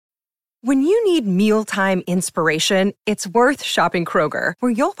When you need mealtime inspiration, it's worth shopping Kroger,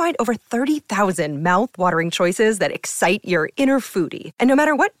 where you'll find over 30,000 mouth-watering choices that excite your inner foodie. And no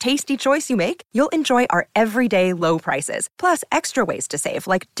matter what tasty choice you make, you'll enjoy our everyday low prices, plus extra ways to save,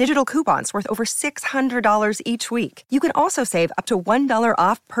 like digital coupons worth over $600 each week. You can also save up to $1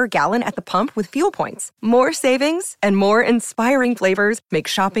 off per gallon at the pump with fuel points. More savings and more inspiring flavors make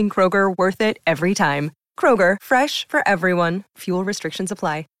shopping Kroger worth it every time. Kroger, fresh for everyone. Fuel restrictions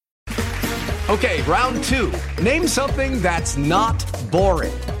apply. Okay, round two. Name something that's not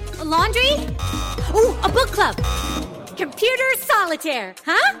boring. A laundry? Ooh, a book club. Computer solitaire,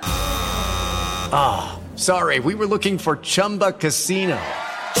 huh? Ah, sorry, we were looking for Chumba Casino.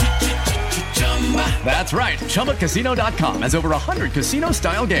 That's right, ChumbaCasino.com has over 100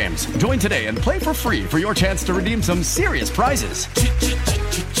 casino-style games. Join today and play for free for your chance to redeem some serious prizes.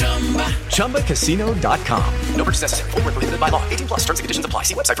 ChumbaCasino.com. No purchase necessary. Void where prohibited by law. 18 plus terms and conditions apply.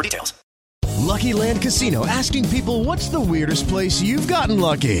 See website for details. Lucky Land Casino, asking people, what's the weirdest place you've gotten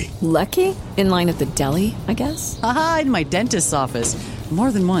lucky? Lucky? In line at the deli, I guess? Aha, in my dentist's office.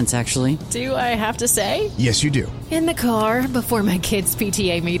 More than once, actually. Do I have to say? Yes, you do. In the car before my kids'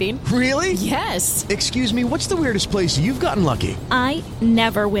 PTA meeting. Really? Yes. Excuse me, what's the weirdest place you've gotten lucky? I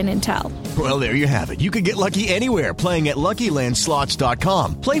never win and tell. Well, there you have it. You can get lucky anywhere, playing at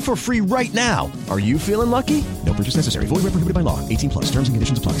LuckyLandSlots.com. Play for free right now. Are you feeling lucky? No purchase necessary. Void where prohibited by law. 18 plus. Terms and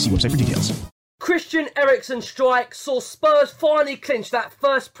conditions apply. See website for details. Christian Eriksen's strike saw Spurs finally clinch that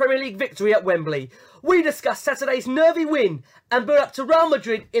first Premier League victory at Wembley. We discuss Saturday's nervy win and build up to Real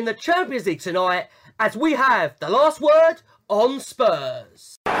Madrid in the Champions League tonight as we have the last word on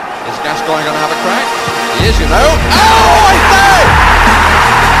Spurs. Is Gascoigne going to have a crack? He is, you know. Oh, I say!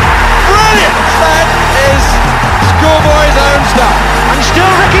 Brilliant! That is schoolboy's own stuff. And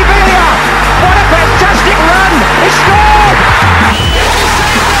still Ricky Villa. What a fantastic run! He scored!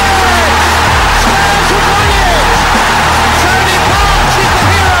 Spurs have won it! Tony Parks is the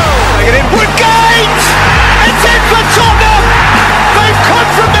hero! Get in. Woodgate! It's in for Tottenham! They've come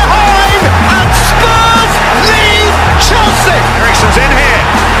from behind and Spurs lead Chelsea! Eriksen's in here.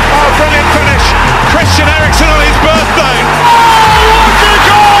 Oh, brilliant finish. Christian Eriksen on his birthday. Oh, what a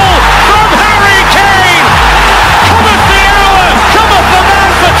goal from Harry Kane! Cometh the hour! Cometh the man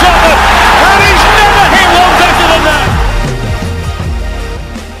for Tottenham! And he's never hit one better than that!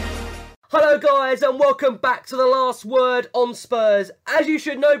 Hello guys and welcome back to the last word on Spurs. As you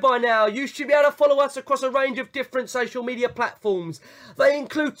should know by now, you should be able to follow us across a range of different social media platforms. They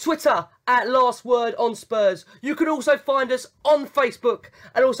include Twitter at Last Word on Spurs. You can also find us on Facebook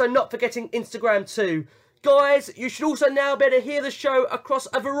and also not forgetting Instagram too. Guys, you should also now be able to hear the show across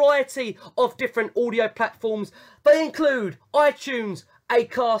a variety of different audio platforms. They include iTunes,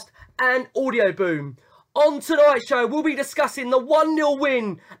 Acast and Audio Boom. On tonight's show, we'll be discussing the 1-0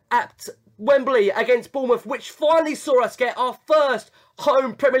 win at Wembley against Bournemouth, which finally saw us get our first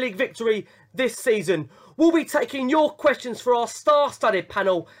home Premier League victory this season. We'll be taking your questions for our star-studded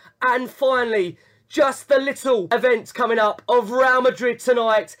panel. And finally, just the little events coming up of Real Madrid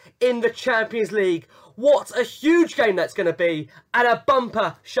tonight in the Champions League. What a huge game that's going to be, and a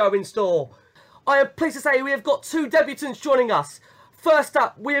bumper show in store. I am pleased to say we have got two debutants joining us. First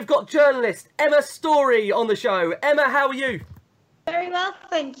up, we have got journalist Emma Story on the show. Emma, how are you? Very well,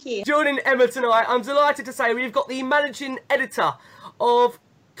 thank you. Joining Emma tonight, I'm delighted to say we've got the managing editor of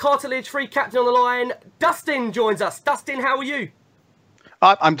Cartilage Free Captain on the line. Dustin joins us. Dustin, how are you?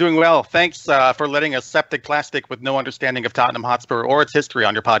 I'm doing well. Thanks for letting a septic plastic with no understanding of Tottenham Hotspur or its history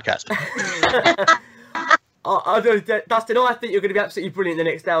on your podcast. Dustin, I think you're going to be absolutely brilliant the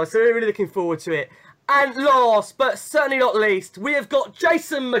next hour, so we're really looking forward to it. And last, but certainly not least, we have got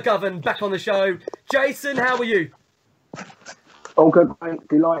Jason McGovern back on the show. Jason, how are you? All good, mate.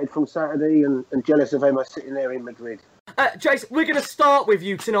 Delighted from Saturday and jealous of Emma sitting there in Madrid. Jason, we're going to start with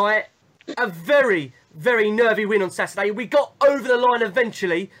you tonight. A very, very nervy win on Saturday. We got over the line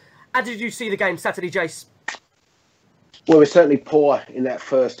eventually. How did you see the game Saturday, Jace? Well, we're certainly poor in that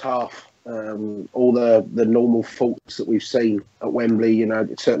first half. All the normal faults that we've seen at Wembley, you know,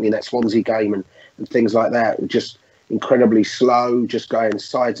 certainly in that Swansea game and things like that, were just incredibly slow, just going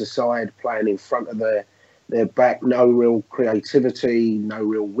side to side, playing in front of their back, no real creativity, no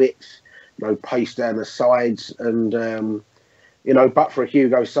real width, no pace down the sides, and you know, but for a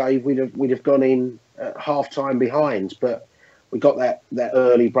Hugo save, we'd have gone in at half time behind. But we got that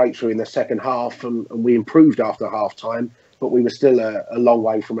early breakthrough in the second half, and we improved after half time. But we were still a long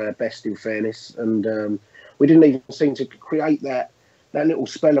way from our best, in fairness, and we didn't even seem to create that little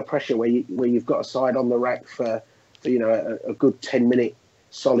spell of pressure where you've got a side on the rack for you know a good 10-minute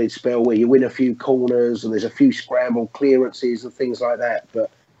solid spell where you win a few corners and there's a few scramble clearances and things like that. But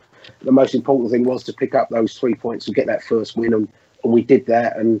the most important thing was to pick up those 3 points and get that first win, and we did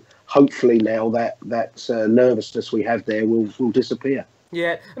that. And hopefully now that nervousness we have there will disappear.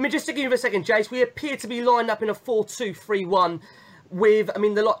 Yeah, I mean, just to give you a second, Jace, we appear to be lined up in a 4-2-3-1 with, I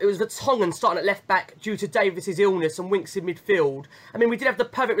mean, it was Vertonghen starting at left back due to Davis's illness and Winks in midfield. I mean, we did have the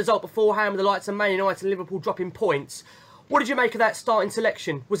perfect result beforehand with the likes of Man United and Liverpool dropping points. What did you make of that starting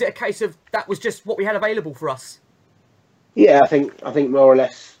selection? Was it a case of that was just what we had available for us? Yeah, I think more or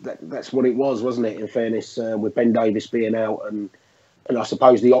less that's what it was, wasn't it? In fairness, with Ben Davies being out, and I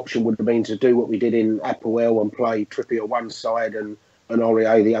suppose the option would have been to do what we did in Apoel and play Trippier one side and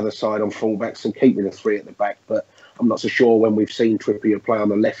Aurier the other side on fullbacks and keeping the three at the back. But I'm not so sure when we've seen Trippier play on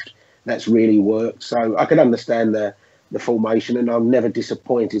the left that's really worked. So I can understand the formation, and I'm never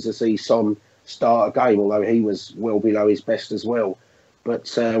disappointed to see Son start a game, although he was well below his best as well.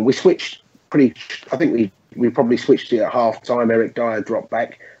 But we switched I think we probably switched it at half time. Eric Dyer dropped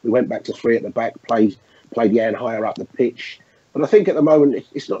back. We went back to three at the back, played Jan higher up the pitch. But I think at the moment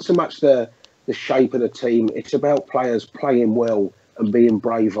it's not so much the shape of the team, it's about players playing well and being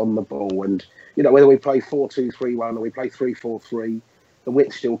brave on the ball. And, you know, whether we play 4-2-3-1 or we play 3-4-3, the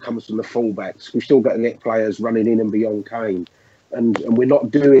width still comes from the fullbacks. We've still got to get players running in and beyond Kane. And we're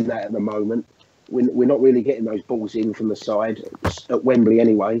not doing that at the moment. We're not really getting those balls in from the side, at Wembley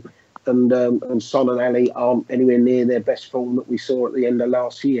anyway. And Son and Ali aren't anywhere near their best form that we saw at the end of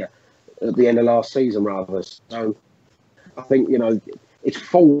last season rather. So I think, you know, it's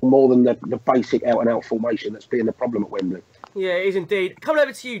form more than the basic out-and-out formation that's been the problem at Wembley. Yeah, it is indeed. Coming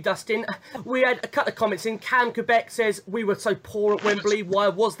over to you, Dustin. We had a couple of comments in. Cam Quebec says, we were so poor at Wembley. Why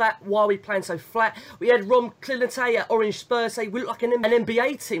was that? Why are we playing so flat? We had Ron Clinate at Orange Spurs say, we look like an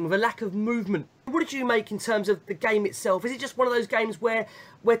NBA team with a lack of movement. What did you make in terms of the game itself? Is it just one of those games where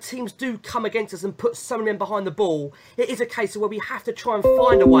teams do come against us and put so many men behind the ball? It is a case of where we have to try and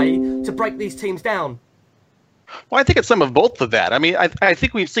find a way to break these teams down. Well, I think it's some of both of that. I mean, I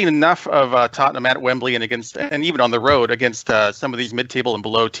think we've seen enough of Tottenham at Wembley and even on the road against some of these mid-table and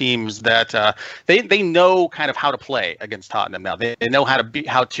below teams that they know kind of how to play against Tottenham now. They know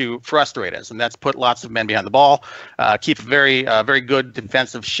how to frustrate us, and that's put lots of men behind the ball, keep a very good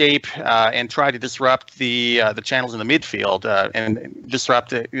defensive shape, and try to disrupt the channels in the midfield and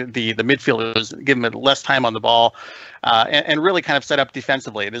disrupt the midfielders, give them less time on the ball. And really kind of set up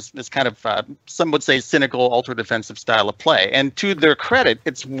defensively this kind of some would say cynical ultra defensive style of play. And to their credit,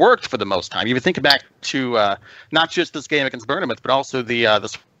 it's worked for the most time. You would think back to not just this game against Bournemouth, but also the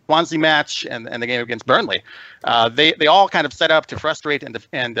Swansea match and the game against Burnley. They all kind of set up to frustrate and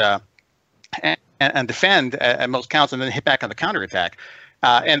defend at most counts, and then hit back on the counterattack.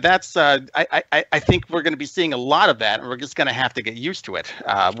 And that's, I think we're going to be seeing a lot of that, and we're just going to have to get used to it.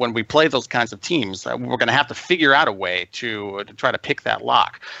 When we play those kinds of teams, we're going to have to figure out a way to try to pick that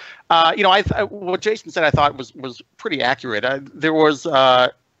lock. What Jason said I thought was pretty accurate. There was,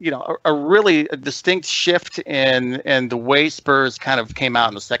 a really distinct shift in the way Spurs kind of came out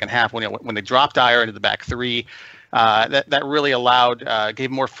in the second half when they dropped Dyer into the back three. That really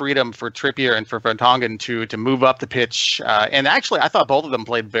gave more freedom for Trippier and for Vertonghen to move up the pitch. And actually, I thought both of them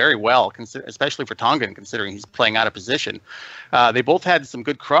played very well, especially for Vertonghen, considering he's playing out of position. They both had some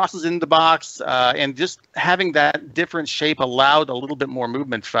good crosses in the box, and just having that different shape allowed a little bit more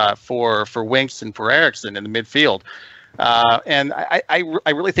movement for Winks and for Eriksen in the midfield. And I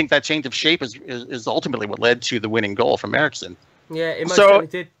really think that change of shape is ultimately what led to the winning goal from Eriksen. Yeah, it most certainly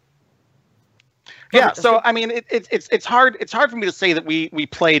did. Yeah, so I mean, it's hard for me to say that we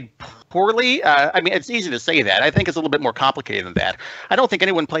played poorly. I mean, it's easy to say that. I think it's a little bit more complicated than that. I don't think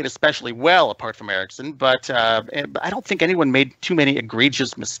anyone played especially well apart from Eriksen, but I don't think anyone made too many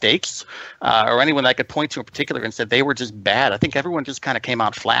egregious mistakes, or anyone that I could point to in particular and said they were just bad. I think everyone just kind of came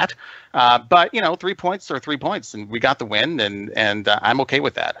out flat. But 3 points are 3 points, and we got the win, and I'm okay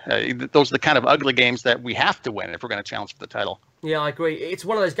with that. Those are the kind of ugly games that we have to win if we're going to challenge for the title. Yeah, I agree. It's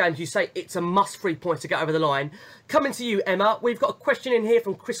one of those games you say it's a must 3 points to get over the line. Coming to you, Emma, we've got a question in here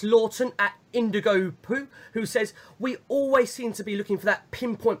from Chris Lawton at Indigo Poo, who says, we always seem to be looking for that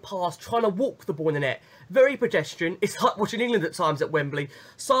pinpoint pass, trying to walk the ball in the net. Very pedestrian. It's like watching England at times at Wembley.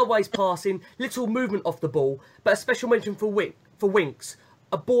 Sideways passing, little movement off the ball, but a special mention for Winks.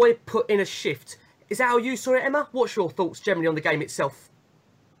 A boy put in a shift. Is that how you saw it, Emma? What's your thoughts generally on the game itself?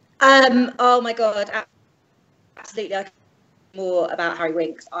 Oh my God, absolutely. More about Harry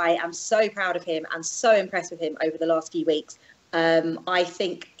Winks. I am so proud of him and so impressed with him over the last few weeks. I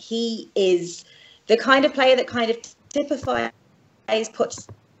think he is the kind of player that kind of typifies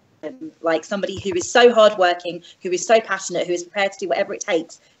like somebody who is so hardworking, who is so passionate, who is prepared to do whatever it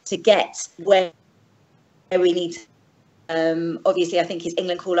takes to get where we need to Obviously, I think his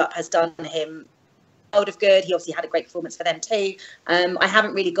England call-up has done him a world of good. He obviously had a great performance for them too. I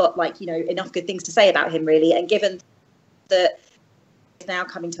haven't really got enough good things to say about him really. And given that he's now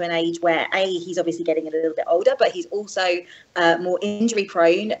coming to an age where he's obviously getting a little bit older, but he's also more injury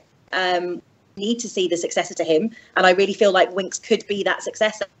prone. Need to see the successor to him, and I really feel like Winks could be that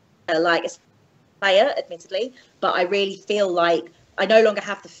successor, like a player, admittedly. But I really feel like I no longer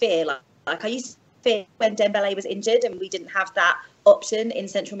have the fear like I used to fear when Dembele was injured and we didn't have that option in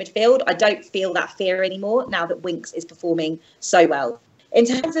central midfield. I don't feel that fear anymore now that Winks is performing so well. In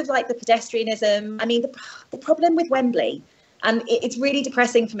terms of like the pedestrianism, I mean, the problem with Wembley, and it's really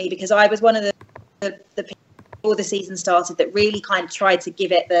depressing for me because I was one of the people before the season started that really kind of tried to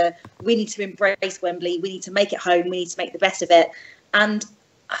give it we need to embrace Wembley, we need to make it home, we need to make the best of it. And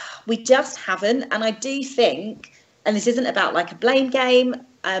we just haven't. And I do think, and this isn't about like a blame game,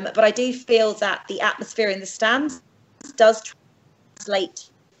 but I do feel that the atmosphere in the stands does translate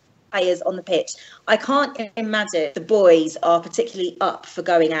players on the pitch. I can't imagine the boys are particularly up for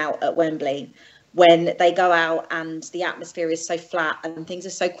going out at Wembley when they go out and the atmosphere is so flat and things are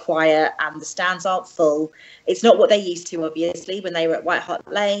so quiet and the stands aren't full. It's not what they used to, obviously, when they were at White Hart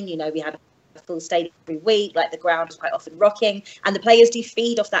Lane. We had a full stadium every week, like the ground was quite often rocking, and the players do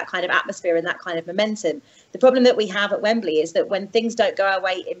feed off that kind of atmosphere and that kind of momentum. The problem that we have at Wembley is that when things don't go our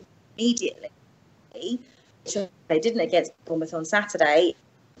way immediately, which they didn't against Bournemouth on Saturday,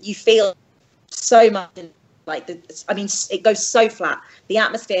 you feel so much it goes so flat. The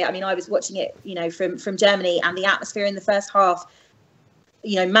atmosphere, I mean, I was watching it, from Germany, and the atmosphere in the first half,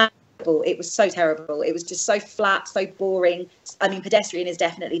 it was so terrible. It was just so flat, so boring. I mean, pedestrian is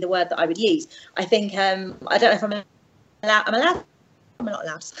definitely the word that I would use. I think, I don't know if I'm allowed. I'm not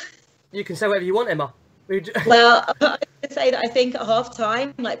allowed. You can say whatever you want, Emma. Well, I would say that I think at half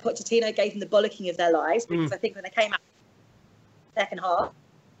time, like Pochettino gave them the bollocking of their lives, because I think when they came out second half,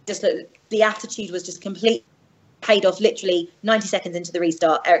 just the attitude was just completely paid off. Literally 90 seconds into the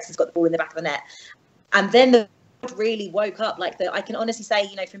restart, Eriksen's got the ball in the back of the net, and then the really woke up. I can honestly say,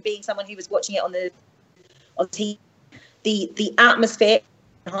 from being someone who was watching it on TV, the atmosphere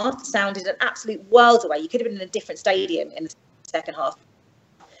in the half sounded an absolute world away. You could have been in a different stadium in the second half,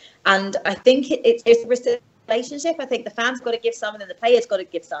 and I think it's a relationship. I think the fans got to give some, and then the players got to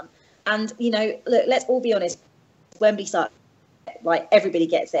give some. And look, let's all be honest, Wembley sucks. Like, everybody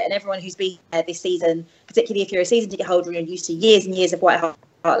gets it, and everyone who's been there this season, particularly if you're a season ticket holder and you're used to years and years of White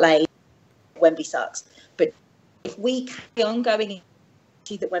Hart Lane, Wembley sucks. But if we carry on going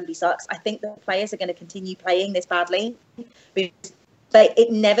into that Wembley sucks, I think the players are going to continue playing this badly, because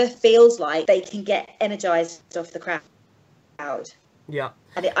it never feels like they can get energised off the crowd. Yeah.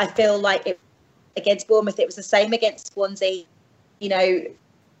 And I feel like against Bournemouth, it was the same against Swansea.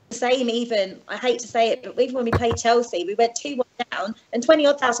 Same even, I hate to say it, but even when we played Chelsea, we went 2-1 down and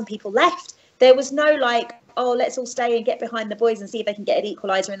 20,000 odd people left. There was no let's all stay and get behind the boys and see if they can get an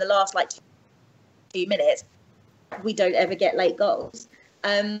equaliser in the last 2 minutes. We don't ever get late goals.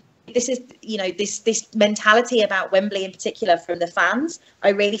 This is, this mentality about Wembley in particular from the fans, I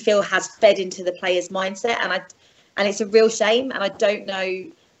really feel has fed into the players' mindset, and it's a real shame. And I don't know,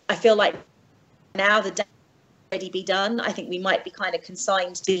 I feel like now the day already be done. I think we might be kind of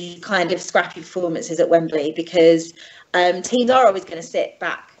consigned to kind of scrappy performances at Wembley, because teams are always going to sit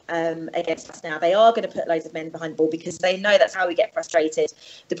back against us now. They are going to put loads of men behind the ball because they know that's how we get frustrated.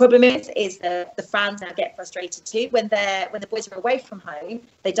 The problem is that the fans now get frustrated too when the boys are away from home.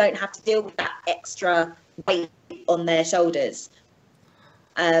 They don't have to deal with that extra weight on their shoulders.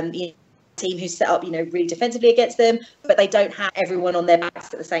 Team who's set up, really defensively against them, but they don't have everyone on their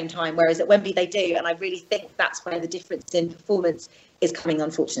backs at the same time, whereas at Wembley they do, and I really think that's where the difference in performance is coming,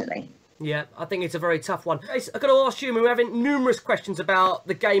 unfortunately. Yeah, I think it's a very tough one. I've got to ask you, we're having numerous questions about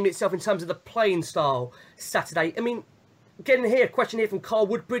the game itself in terms of the playing style Saturday. I mean, getting here, a question here from Carl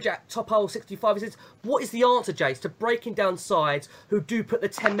Woodbridge at Top Hole 65. He says, what is the answer, Jace, to breaking down sides who do put the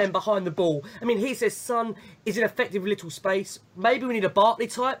 10 men behind the ball? I mean, he says Son is in effective little space. Maybe we need a Bartley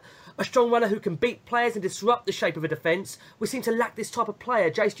type, a strong runner who can beat players and disrupt the shape of a defence. We seem to lack this type of player.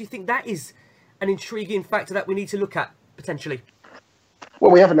 Jace, do you think that is an intriguing factor that we need to look at, potentially?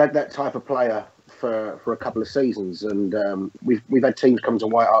 Well, we haven't had that type of player for a couple of seasons, and we've had teams come to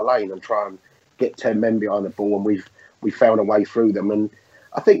White Hart Lane and try and get 10 men behind the ball, and we've found a way through them. And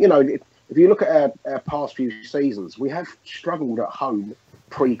I think, if you look at our past few seasons, we have struggled at home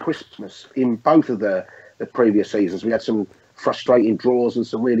pre-Christmas in both of the previous seasons. We had some frustrating draws and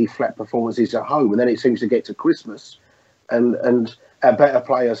some really flat performances at home, and then it seems to get to Christmas and our better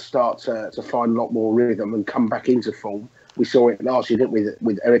players start to find a lot more rhythm and come back into form. We saw it last year, didn't we,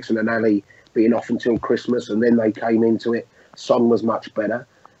 with Eriksen and Ali being off until Christmas, and then they came into it. Son was much better.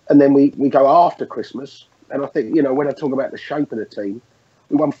 And then we go after Christmas, and I think, when I talk about the shape of the team,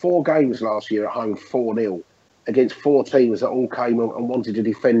 we won 4 games last year at home 4-0 against 4 teams that all came and wanted to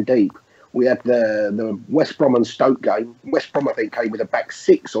defend deep. We had the West Brom and Stoke game. West Brom, I think, came with a back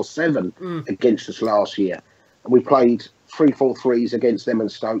 6 or 7 against us last year. And we played 3-4-3s against them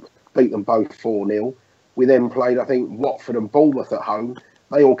and Stoke, beat them both 4-0. We then played, I think, Watford and Bournemouth at home.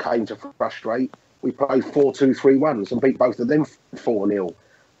 They all came to frustrate. We played 4-2-3-1s and beat both of them 4-0.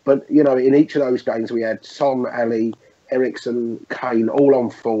 But, in each of those games, we had Son, Ali, Eriksen, Kane, all on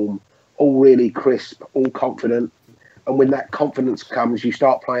form, all really crisp, all confident. And when that confidence comes, you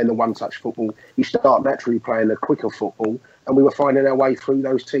start playing the one-touch football. You start naturally playing the quicker football. And we were finding our way through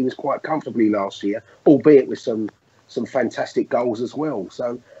those teams quite comfortably last year, albeit with some fantastic goals as well.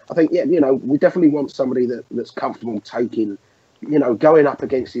 So I think, we definitely want somebody that's comfortable taking, going up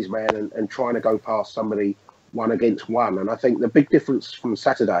against his man and trying to go past somebody 1 against 1. And I think the big difference from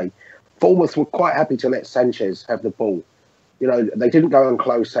Saturday, Bournemouth were quite happy to let Sanchez have the ball. They didn't go and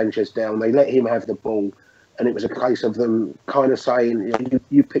close Sanchez down. They let him have the ball. And it was a case of them kind of saying,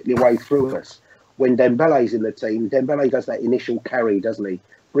 you pick your way through us. When Dembele's in the team, Dembele does that initial carry, doesn't he?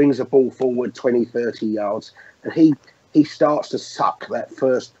 Brings the ball forward 20, 30 yards. And he starts to suck that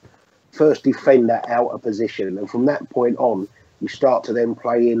first defender out of position. And from that point on, you start to then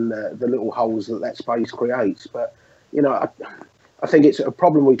play in the little holes that space creates. But, I think it's a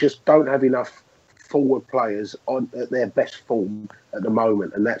problem. We just don't have enough forward players at their best form at the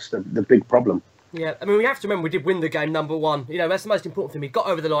moment. And that's the big problem. Yeah, I mean, we have to remember we did win the game, number 1. That's the most important thing. We got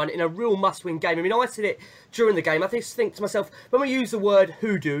over the line in a real must-win game. I mean, I said it during the game. I just think to myself, when we use the word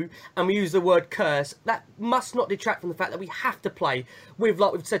hoodoo and we use the word curse, that must not detract from the fact that we have to play with,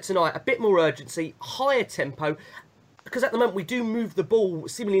 like we've said tonight, a bit more urgency, higher tempo. Because at the moment we do move the ball,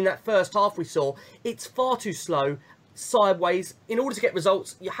 seemingly in that first half we saw, it's far too slow, sideways. In order to get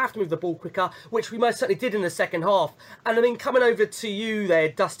results, you have to move the ball quicker, which we most certainly did in the second half. And I mean, coming over to you there,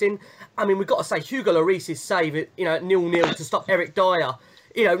 Dustin, I mean, we've got to say Hugo Lloris's save at 0-0 to stop Eric Dyer,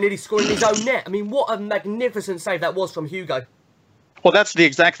 nearly scoring his own net. I mean, what a magnificent save that was from Hugo. Well, that's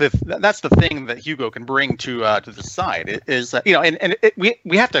the thing that Hugo can bring to the side is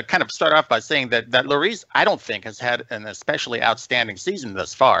we have to kind of start off by saying that Lloris, I don't think, has had an especially outstanding season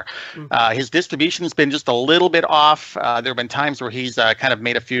thus far. His distribution has been just a little bit off. There have been times where he's kind of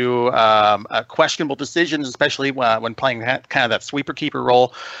made a few questionable decisions, especially when playing kind of that sweeper keeper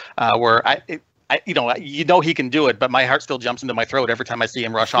role, where he can do it, but my heart still jumps into my throat every time I see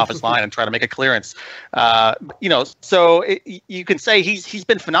him rush off his line and try to make a clearance. So you can say he's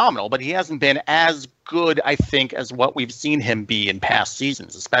been phenomenal, but he hasn't been as good, I think, as what we've seen him be in past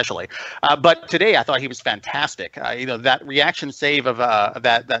seasons, especially. But today, I thought he was fantastic. That reaction save of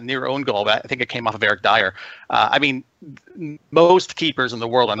that near own goal, I think it came off of Eric Dyer. I mean, most keepers in the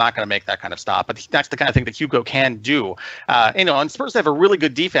world are not going to make that kind of stop, but that's the kind of thing that Hugo can do. And Spurs have a really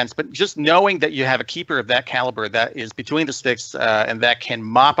good defense, but just knowing that you have a keeper of that caliber that is between the sticks and that can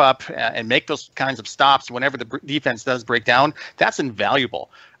mop up and make those kinds of stops whenever the defense does break down, that's invaluable.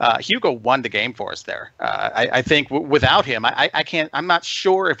 Hugo won the game for us there. I think without him, I'm not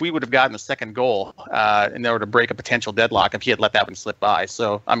sure if we would have gotten the second goal in order to break a potential deadlock if he had let that one slip by.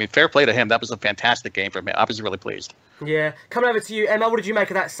 So, I mean, fair play to him. That was a fantastic game from him. I was really pleased. Yeah. Coming over to you, Emma, what did you make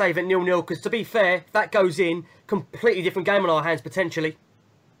of that save at 0-0? Because to be fair, that goes in, completely different game on our hands, potentially.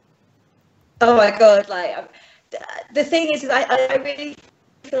 Oh, my God. The thing is I really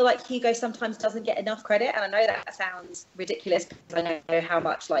feel like Hugo sometimes doesn't get enough credit, and I know that sounds ridiculous because I know how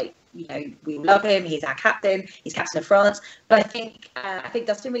much we love him. He's our captain. He's captain of France. But I think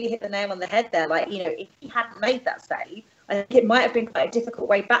Dustin really hit the nail on the head there. If he hadn't made that save, I think it might have been quite a difficult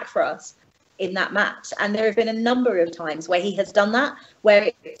way back for us in that match. And there have been a number of times where he has done that,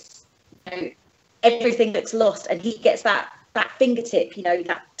 where it's everything looks lost, and he gets that fingertip,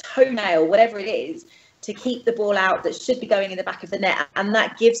 that toenail, whatever it is, to keep the ball out that should be going in the back of the net, and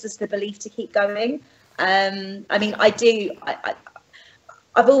that gives us the belief to keep going. I've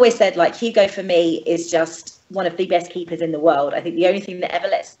always said, Hugo for me is just one of the best keepers in the world. I think the only thing that ever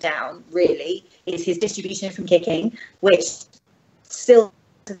lets us down, really, is his distribution from kicking, which still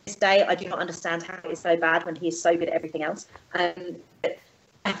to this day, I do not understand how it is so bad when he is so good at everything else.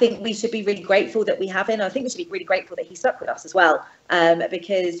 I think we should be really grateful that we have him. I think we should be really grateful that he stuck with us as well,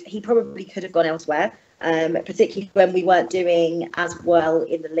 because he probably could have gone elsewhere, particularly when we weren't doing as well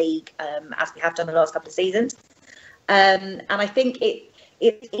in the league as we have done the last couple of seasons. And I think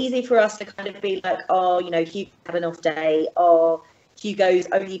it's easy for us to kind of be like, Hugo had an off day, Hugo's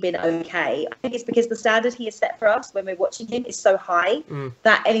only been okay. I think it's because the standard he has set for us when we're watching him is so high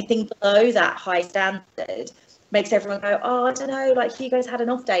that anything below that high standard makes everyone go, oh, I don't know, like Hugo's had an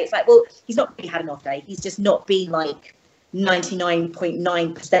off day. It's like, well, he's not really had an off day. He's just not been like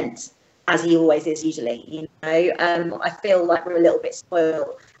 99.9% as he always is usually, you know. I feel like we're a little bit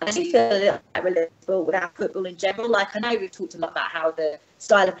spoiled. I do feel a little like we're a little spoiled with our football in general. Like, I know we've talked a lot about how the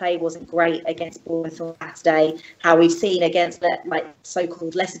style of play wasn't great against Bournemouth on Saturday, how we've seen against like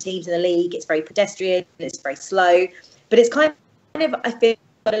so-called lesser teams in the league, it's very pedestrian, it's very slow, but it's kind of, I feel,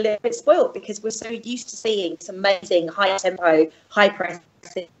 got a little bit spoiled because we're so used to seeing this amazing high tempo, high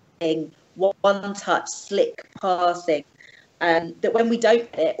pressing, one touch, slick passing, that when we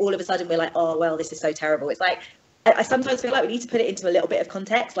don't get it, all of a sudden we're like, oh, well, this is so terrible. It's like, I sometimes feel like we need to put it into a little bit of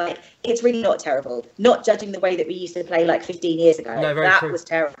context. Like, it's really not terrible. Not judging the way that we used to play like 15 years ago. No, that was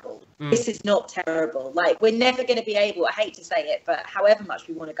terrible. This is not terrible. Like, we're never going to be able, I hate to say it, but however much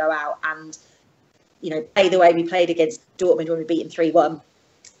we want to go out and, you know, play the way we played against Dortmund when we beat them 3-1,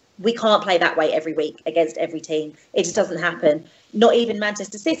 we can't play that way every week against every team. It just doesn't happen. Not even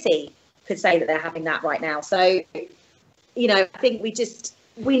Manchester City could say that they're having that right now. So, you know, I think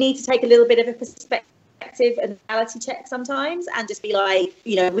we need to take a little bit of a perspective and reality check sometimes and just be like,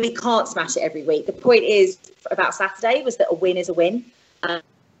 you know, we can't smash it every week. The point is about Saturday was that a win is a win. And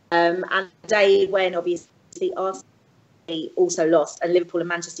the day when obviously Arsenal also lost and Liverpool and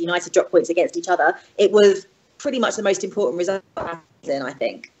Manchester United dropped points against each other, it was pretty much the most important result of the season, I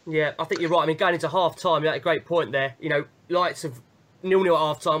think. Yeah, I think you're right. I mean, going into half-time, you had a great point there. You know, lights of 0-0 at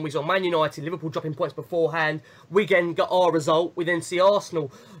half-time. We saw Man United, Liverpool dropping points beforehand. We again got our result. We then see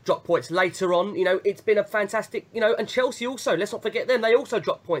Arsenal drop points later on. You know, it's been a fantastic, you know, and Chelsea also, let's not forget them, they also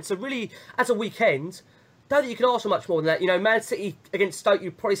dropped points. So really, as a weekend, don't think you can ask for much more than that. You know, Man City against Stoke,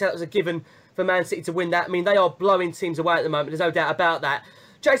 you'd probably say that was a given for Man City to win that. I mean, they are blowing teams away at the moment. There's no doubt about that.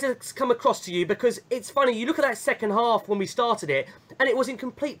 Jason, let's come across to you because it's funny. You look at that second half when we started it, and it was in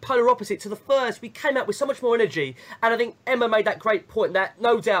complete polar opposite to the first. We came out with so much more energy, and I think Emma made that great point that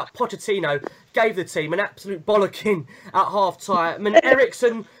no doubt Pochettino gave the team an absolute bollocking at half-time. I mean,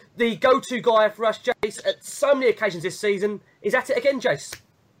 Eriksen, the go-to guy for us, Jace, at so many occasions this season. Is that it again, Jace?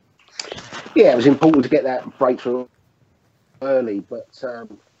 Yeah, it was important to get that breakthrough early, but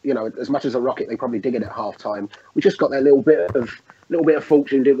you know, as much as a rocket they probably dig it at half-time, we just got that little bit of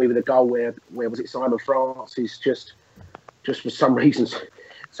fortune, didn't we, with a goal where was it Simon Francis just for some reason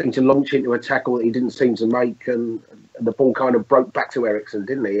seemed to launch into a tackle that he didn't seem to make, and the ball kind of broke back to Eriksen,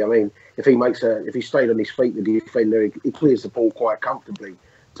 didn't he? I mean, if he stayed on his feet, the defender, he clears the ball quite comfortably,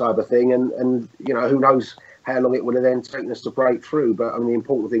 type of thing, and you know, who knows how long it would have then taken us to break through. But I mean, the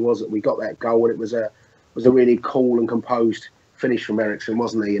important thing was that we got that goal, and it was a really cool and composed finish from Eriksen,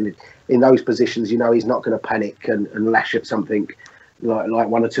 wasn't he? And in those positions, you know, he's not going to panic and lash at something like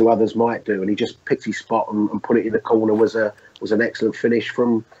one or two others might do, and he just picked his spot and put it in the corner. Was an excellent finish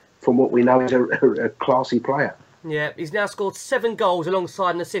from what we know is a classy player. Yeah, he's now scored 7 goals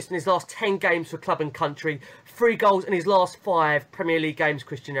alongside an assist in his last 10 games for club and country. 3 goals in his last 5 Premier League games,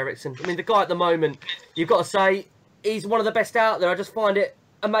 Christian Eriksen. I mean, the guy at the moment, you've got to say, he's one of the best out there. I just find it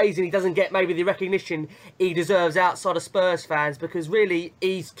amazing he doesn't get maybe the recognition he deserves outside of Spurs fans, because really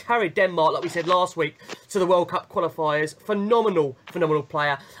he's carried Denmark, like we said last week, to the World Cup qualifiers. Phenomenal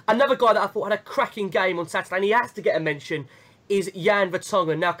player. Another guy that I thought had a cracking game on Saturday, and he has to get a mention, is Jan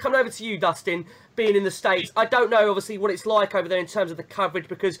Vertonghen. Now, coming over to you, Dustin, being in the States, I don't know, obviously, what it's like over there in terms of the coverage,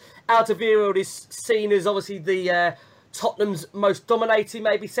 because Alderweireld is seen as, obviously, the Tottenham's most dominating,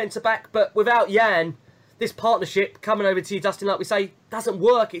 maybe, centre-back, but without Jan, this partnership, coming over to you, Dustin, like we say, doesn't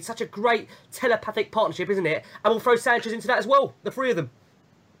work. It's such a great telepathic partnership, isn't it? And we'll throw Sanchez into that as well, the 3 of them.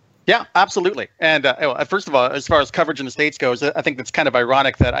 Yeah, absolutely. And first of all, as far as coverage in the States goes, I think that's kind of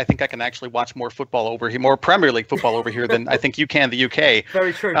ironic that I think I can actually watch more football over here, more Premier League football over here than I think you can the UK.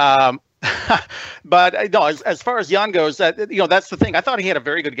 Very true. But no, as far as Jan goes, you know, that's the thing. I thought he had a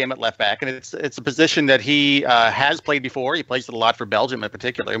very good game at left back, and it's a position that he has played before. He plays it a lot for Belgium in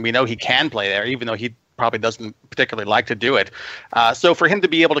particular, and we know he can play there, even though he probably doesn't particularly like to do it. So for him to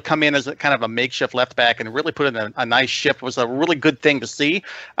be able to come in as a kind of a makeshift left back and really put in a nice shift was a really good thing to see.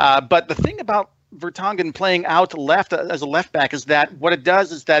 But the thing about Vertonghen playing out left as a left back is that what it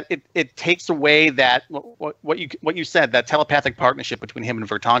does is that it takes away that what you said, that telepathic partnership between him and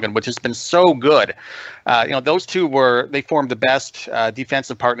Vertonghen, which has been so good. You know, those two they formed the best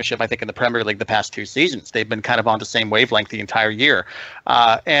defensive partnership I think in the Premier League the past 2 seasons. They've been kind of on the same wavelength the entire year,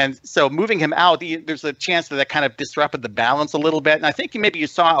 and so moving him out, there's a chance that kind of disrupted the balance a little bit. And I think maybe you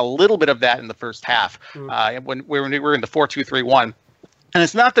saw a little bit of that in the first half when we were in the 4-2-3-1. And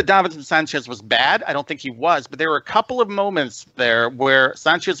it's not that Davinson Sanchez was bad. I don't think he was, but there were a couple of moments there where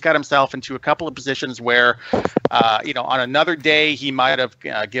Sanchez got himself into a couple of positions where, on another day he might have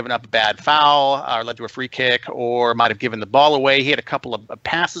given up a bad foul or led to a free kick, or might have given the ball away. He had a couple of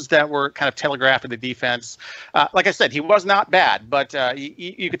passes that were kind of telegraphed to the defense. Like I said, he was not bad, but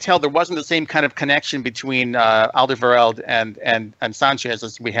you could tell there wasn't the same kind of connection between Alderweireld and Sanchez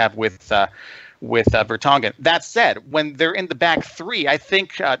as we have with Vertonghen. That said, when they're in the back three, I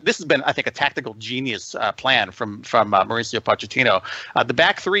think this has been, a tactical genius plan from Mauricio Pochettino. The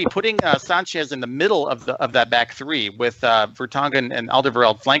back three, putting Sanchez in the middle of that back three with Vertonghen and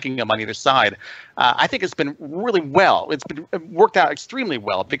Alderweireld flanking him on either side, I think it's been really well. It's been worked out extremely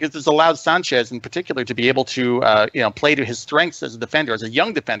well because it's allowed Sanchez in particular to be able to play to his strengths as a defender, as a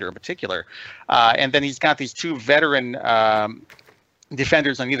young defender in particular. And then he's got these two veteran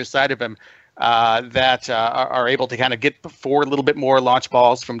defenders on either side of him that are able to kind of get forward a little bit more, launch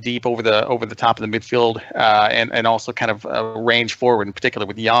balls from deep over the top of the midfield, and also kind of range forward, in particular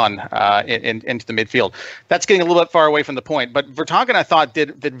with Jan into the midfield. That's getting a little bit far away from the point. But Vertonghen, I thought,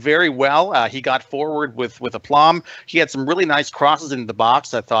 did very well. He got forward with aplomb. He had some really nice crosses into the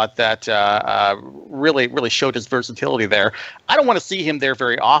box. I thought that really showed his versatility there. I don't want to see him there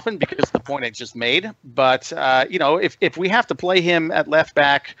very often because of the point I just made. But if we have to play him at left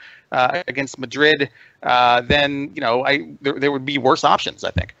back against Madrid, then there would be worse options,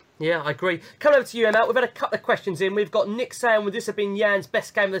 I think. Yeah, I agree. Coming over to you, Emma, we've had a couple of questions in. We've got Nick saying, would this have been Jan's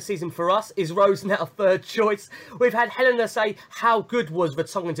best game of the season for us? Is Rose now a third choice? We've had Helena say, how good was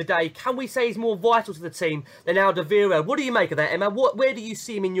Vertonghen today? Can we say he's more vital to the team than Alderweireld? What do you make of that, Emma? Where do you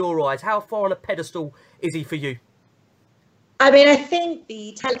see him in your eyes? How far on a pedestal is he for you? I mean, I think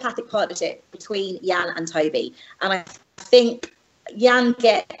the telepathic partnership between Jan and Toby, and I think Jan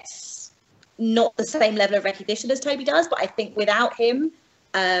gets not the same level of recognition as Toby does, but I think without him,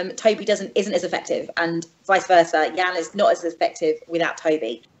 Toby isn't as effective, and vice versa. Jan is not as effective without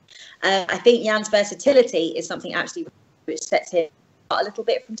Toby. I think Jan's versatility is something actually which sets him apart a little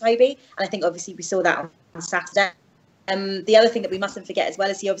bit from Toby, and I think obviously we saw that on Saturday. The other thing that we mustn't forget as well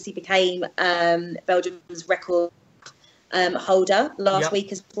is he obviously became Belgium's record holder last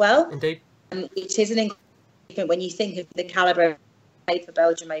week as well. Indeed. Which is an incredible when you think of the calibre played for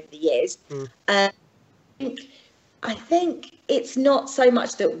Belgium over the years. I think it's not so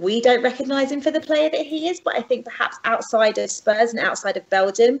much that we don't recognise him for the player that he is, but I think perhaps outside of Spurs and outside of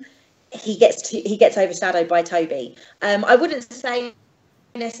Belgium, he gets overshadowed by Toby. I wouldn't say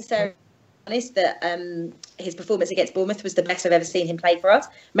necessarily honest that his performance against Bournemouth was the best I've ever seen him play for us,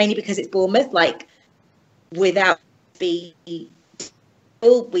 mainly because it's Bournemouth. Like, without we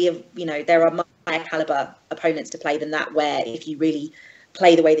have, there are higher calibre opponents to play than that, where if you really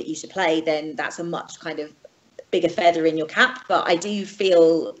play the way that you should play, then that's a much kind of bigger feather in your cap. But I do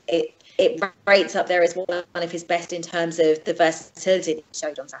feel it rates up there as one of his best in terms of the versatility that he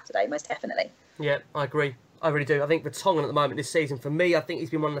showed on Saturday, most definitely. Yeah, I agree. I really do. I think Vertonghen at the moment this season, for me, I think he's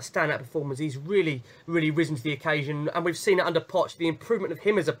been one of the standout performers. He's really, really risen to the occasion, and we've seen it under Poch, the improvement of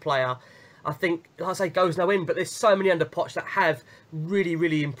him as a player. I think, like I say, goes no end, but there's so many under Poch that have really,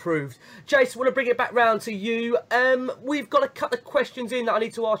 really improved. Jace, I want to bring it back round to you. We've got a couple of questions in that I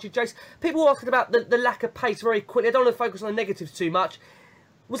need to ask you, Jace. People are asking about the lack of pace very quickly. I don't want to focus on the negatives too much.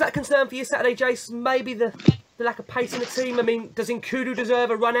 Was that a concern for you Saturday, Jace? Maybe the lack of pace in the team? I mean, does Nkudu deserve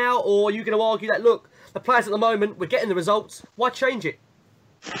a run out, or are you going to argue that, look, the players at the moment, we're getting the results, why change it?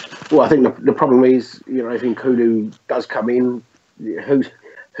 Well, I think the problem is, if Nkudu does come in, who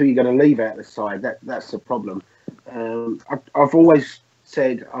are you going to leave out the side? That's the problem. I've always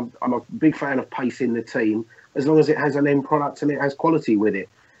said I'm a big fan of pace in the team, as long as it has an end product and it has quality with it.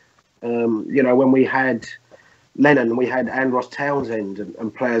 When we had Lennon, we had Andros Townsend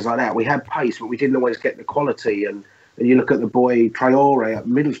and players like that, we had pace, but we didn't always get the quality. And you look at the boy Traore at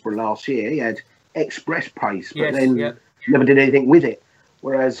Middlesbrough last year, he had express pace, but never did anything with it.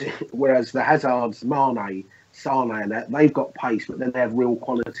 Whereas the Hazards, Mane, Sane and that, they've got pace, but then they have real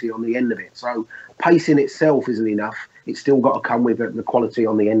quality on the end of it. So pace in itself isn't enough. It's still got to come with the quality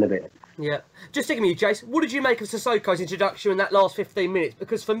on the end of it. Yeah. Just sticking with you, Jace, what did you make of Sissoko's introduction in that last 15 minutes?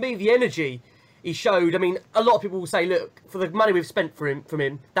 Because for me, the energy he showed, I mean, a lot of people will say, look, for the money we've spent from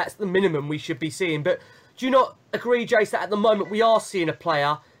him, that's the minimum we should be seeing. But do you not agree, Jace, that at the moment we are seeing a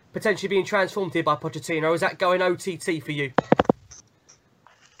player potentially being transformed here by Pochettino? Or is that going OTT for you?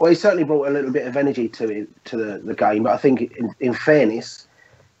 Well, he certainly brought a little bit of energy to the game, but I think in fairness,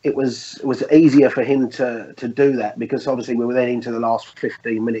 it was easier for him to do that, because obviously we were then into the last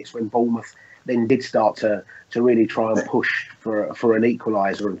 15 minutes when Bournemouth then did start to really try and push for an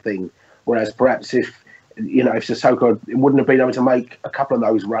equaliser and thing. Whereas perhaps if if Sissoko wouldn't have been able to make a couple of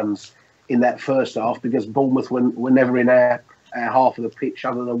those runs in that first half, because Bournemouth were never in our half of the pitch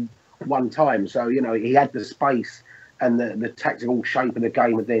other than one time. So, he had the space, and the tactical shape of the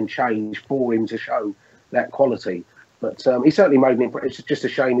game had then changed for him to show that quality. But he certainly made an impression. It's just a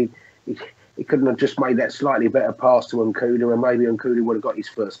shame he couldn't have just made that slightly better pass to Nkudu, and maybe Nkudu would have got his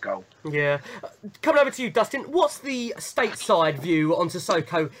first goal. Yeah. Coming over to you, Dustin, what's the stateside view on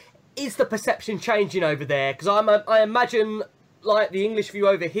Sissoko? Is the perception changing over there? Because I imagine, like the English view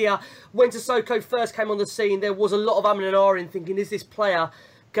over here, when Sissoko first came on the scene, there was a lot of and ahhing, thinking, is this player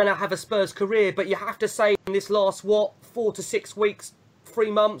going to have a Spurs career? But you have to say, in this last, 4 to 6 weeks,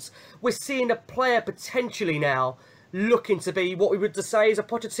 3 months, we're seeing a player potentially now looking to be what we would say is a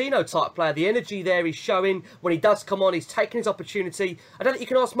Pochettino type player. The energy there he's showing when he does come on, he's taking his opportunity. I don't think you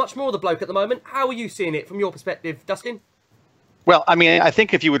can ask much more of the bloke at the moment. How are you seeing it from your perspective, Dustin? Well, I mean, I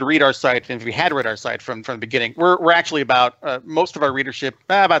think if you would read our site, and if we had read our site from the beginning, we're actually about most of our readership,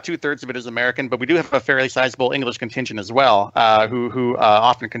 about 2/3 of it is American, but we do have a fairly sizable English contingent as well, who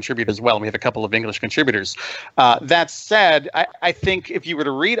often contribute as well. And we have a couple of English contributors. That said, I think if you were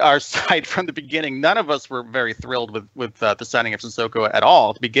to read our site from the beginning, none of us were very thrilled with the signing of Sissoko at all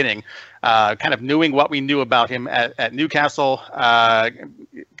at the beginning. Kind of knowing what we knew about him at Newcastle.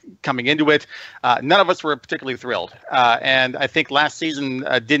 Coming into it, none of us were particularly thrilled, and I think last season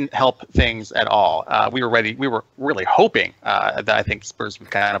didn't help things at all. We were really hoping that I think Spurs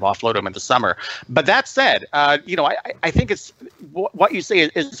would kind of offload him in the summer. But that said, I think it's what you say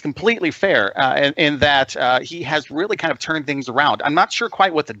is completely fair in that he has really kind of turned things around. I'm not sure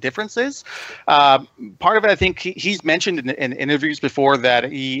quite what the difference is. Part of it, I think he's mentioned in interviews before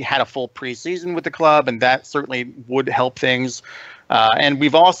that he had a full preseason with the club, and that certainly would help things. And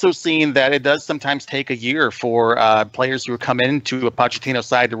we've also seen that it does sometimes take a year for players who come into a Pochettino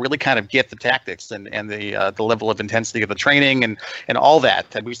side to really kind of get the tactics and the level of intensity of the training and all that.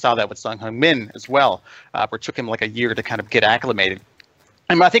 And we saw that with Son Heung-min as well, where it took him like a year to kind of get acclimated.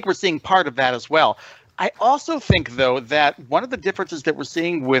 And I think we're seeing part of that as well. I also think, though, that one of the differences that we're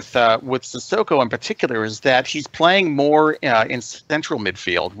seeing with Sissoko in particular is that he's playing more in central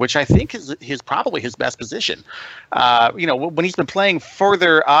midfield, which I think is probably his best position. When he's been playing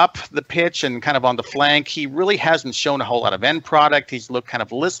further up the pitch and kind of on the flank, he really hasn't shown a whole lot of end product. He's looked kind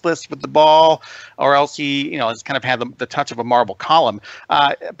of listless with the ball, or else he, has kind of had the touch of a marble column.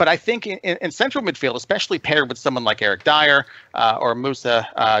 But I think in central midfield, especially paired with someone like Eric Dyer or Moussa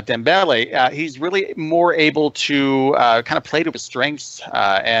Dembele, he's really more able to kind of play to his strengths,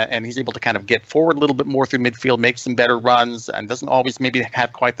 and he's able to kind of get forward a little bit more through midfield, make some better runs, and doesn't always maybe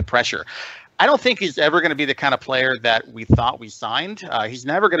have quite the pressure. I don't think he's ever going to be the kind of player that we thought we signed. He's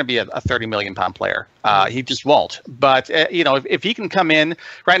never going to be a 30 million pound player. He just won't. But, if he can come in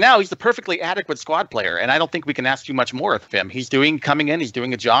right now, he's the perfectly adequate squad player. And I don't think we can ask too much more of him. He's doing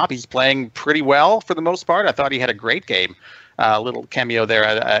a job. He's playing pretty well for the most part. I thought he had a great game. A little cameo there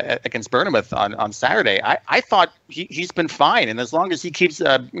against Bournemouth on Saturday. I thought he's been fine. And as long as he keeps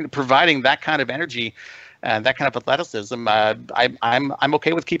providing that kind of energy and that kind of athleticism, I'm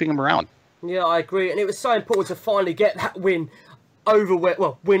okay with keeping him around. Yeah, I agree. And it was so important to finally get that win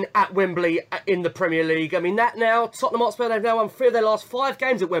win at Wembley in the Premier League. I mean, that now, Tottenham Hotspur, they've now won 3 of their last 5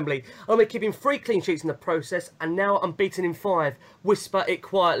 games at Wembley. And we're keeping 3 clean sheets in the process, and now unbeaten in 5. Whisper it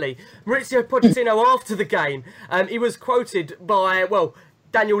quietly. Maurizio Pochettino, after the game, he was quoted by,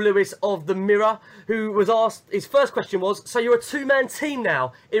 Daniel Lewis of The Mirror, who was asked, his first question was, so you're a 2-man team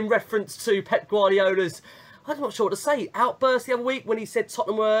now, in reference to Pep Guardiola's, I'm not sure what to say, outburst the other week when he said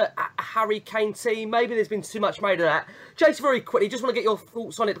Tottenham were a Harry Kane team. Maybe there's been too much made of that. Jason, very quickly, just want to get your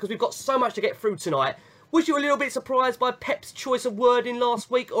thoughts on it because we've got so much to get through tonight. Was you a little bit surprised by Pep's choice of wording last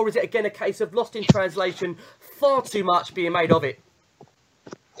week, or is it again a case of lost in translation, far too much being made of it?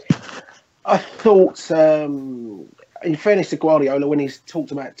 I thought, in fairness to Guardiola, when he's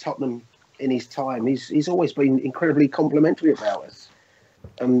talked about Tottenham in his time, he's always been incredibly complimentary about us.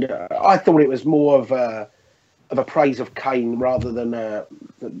 And I thought it was more of a praise of Kane rather than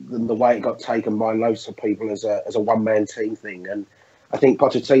the way it got taken by loads of people as a one-man team thing. And I think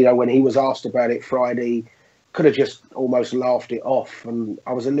Pochettino, when he was asked about it Friday, could have just almost laughed it off. And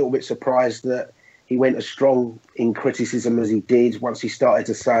I was a little bit surprised that he went as strong in criticism as he did once he started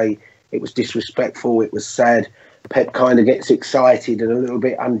to say it was disrespectful, it was sad. Pep kind of gets excited and a little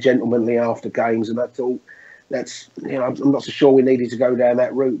bit ungentlemanly after games. And I thought I'm not so sure we needed to go down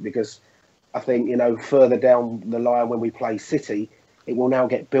that route, because I think, further down the line when we play City, it will now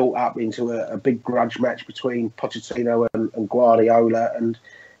get built up into a big grudge match between Pochettino and Guardiola. And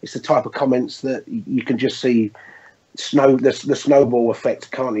it's the type of comments that you can just see the snowball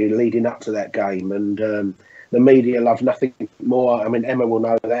effect, can't you, leading up to that game? And the media love nothing more. I mean, Emma will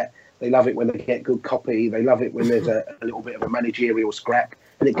know that. They love it when they get good copy. They love it when there's a little bit of a managerial scrap,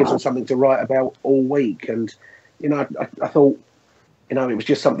 and it gives them something to write about all week. And, I thought, it was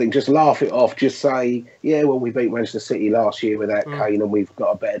just something, just laugh it off, just say, yeah, well, we beat Manchester City last year without Kane and we've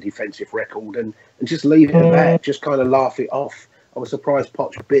got a better defensive record, and just leave it at that, just kind of laugh it off. I was surprised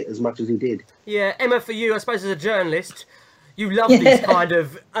Poch bit as much as he did. Yeah, Emma, for you, I suppose as a journalist, you love this kind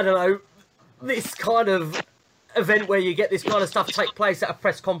of, this kind of event where you get this kind of stuff take place at a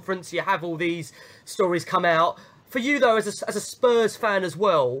press conference, you have all these stories come out. For you, though, as a Spurs fan as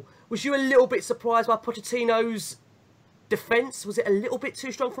well, was you a little bit surprised by Pochettino's defence? Was it a little bit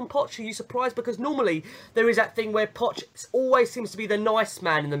too strong from Poch? Are you surprised? Because normally there is that thing where Poch always seems to be the nice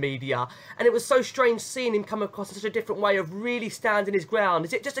man in the media, and it was so strange seeing him come across in such a different way of really standing his ground.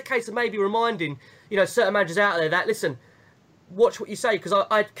 Is it just a case of maybe reminding, certain managers out there that, listen, watch what you say, because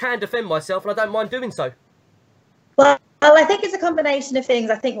I can defend myself and I don't mind doing so? Well, I think it's a combination of things.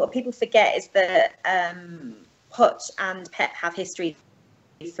 I think what people forget is that Poch and Pep have history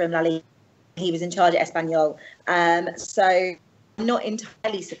from La Liga. He was in charge at Espanyol. So I'm not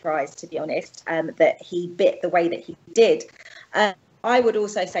entirely surprised, to be honest, that he bit the way that he did. I would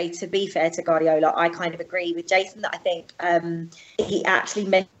also say, to be fair to Guardiola, I kind of agree with Jason that I think he actually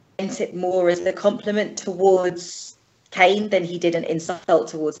meant it more as a compliment towards Kane than he did an insult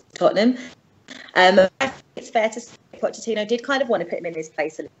towards Tottenham. I think it's fair to say Pochettino did kind of want to put him in his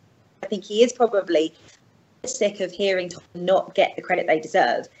place a little. I think he is probably sick of hearing Tottenham not get the credit they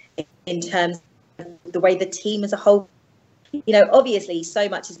deserve in terms of the way the team as a whole. Obviously so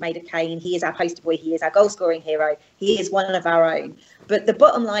much is made of Kane. He is our poster boy. He is our goal scoring hero. He is one of our own. But the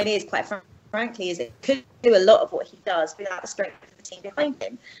bottom line is, quite frankly, is it could do a lot of what he does without the strength of the team behind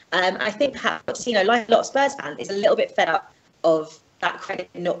him. I think perhaps, like a lot of Spurs fans, is a little bit fed up of that credit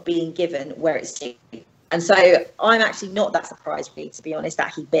not being given where it's due. And so I'm actually not that surprised, really, to be honest,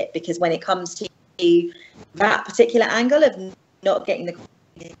 that he bit, because when it comes to that particular angle of not getting the credit,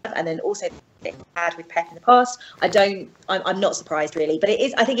 and then also getting bad with Pep in the past, I'm not surprised, really. But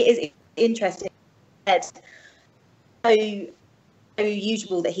I think it is interesting. It's so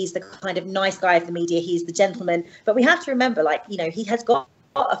usual that he's the kind of nice guy of the media, he's the gentleman. But we have to remember, he has got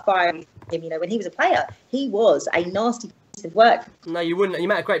a fire in him. When he was a player, he was a nasty piece of work. No, you wouldn't. You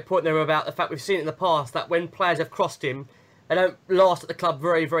made a great point there about the fact we've seen it in the past, that when players have crossed him, they don't last at the club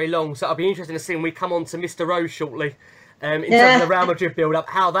very, very long. So it'll be interesting to see when we come on to Mr. Rose shortly, in terms of the Real Madrid build-up,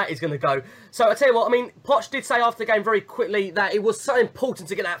 how that is going to go. So I tell you what, Poch did say after the game very quickly that it was so important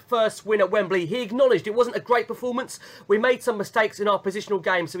to get that first win at Wembley. He acknowledged it wasn't a great performance. We made some mistakes in our positional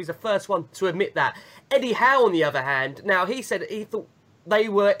game, so he's the first one to admit that. Eddie Howe, on the other hand, now he said he thought they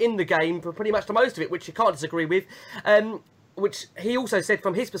were in the game for pretty much the most of it, which you can't disagree with. Which he also said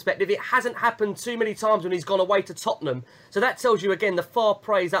from his perspective, it hasn't happened too many times when he's gone away to Tottenham. So that tells you, again, the far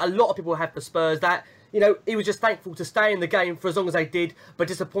praise that a lot of people have for Spurs, that, he was just thankful to stay in the game for as long as they did, but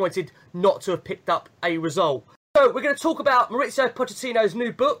disappointed not to have picked up a result. So we're going to talk about Mauricio Pochettino's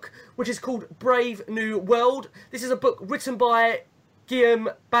new book, which is called Brave New World. This is a book written by Guillaume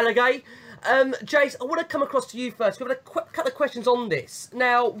Balaguer. Jace, I want to come across to you first. We've got a couple of questions on this.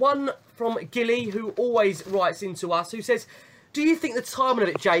 Now, one from Gilly, who always writes into us, who says, do you think the timing of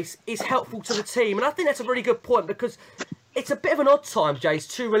it, Jace, is helpful to the team? And I think that's a really good point, because it's a bit of an odd time,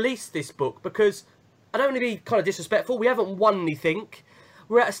 Jace, to release this book, because I don't want to be kind of disrespectful. We haven't won anything.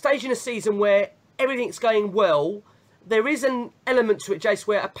 We're at a stage in the season where everything's going well. There is an element to it, Jace,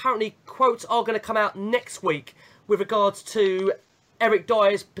 where apparently quotes are going to come out next week with regards to Eric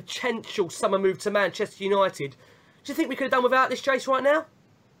Dyer's potential summer move to Manchester United. Do you think we could have done without this, Jace, right now?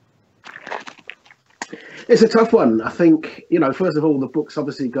 It's a tough one. I think, first of all, the book's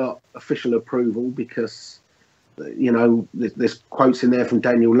obviously got official approval because, there's quotes in there from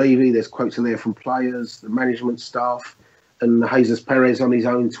Daniel Levy, there's quotes in there from players, the management staff, and Jesus Perez on his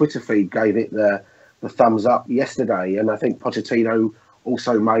own Twitter feed gave it the thumbs up yesterday. And I think Pochettino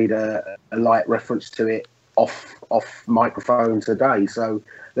also made a light reference to it off microphone today. So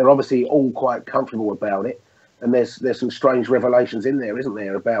they're obviously all quite comfortable about it. And there's some strange revelations in there, isn't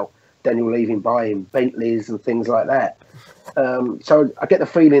there, about Daniel Levy buying Bentleys and things like that. So I get the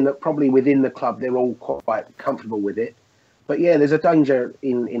feeling that probably within the club they're all quite comfortable with it. But yeah, there's a danger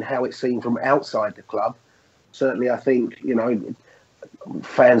in how it's seen from outside the club. Certainly, I think,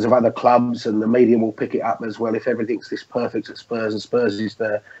 fans of other clubs and the media will pick it up as well. If everything's this perfect at Spurs and Spurs is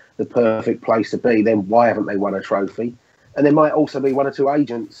the perfect place to be, then why haven't they won a trophy? And there might also be one or two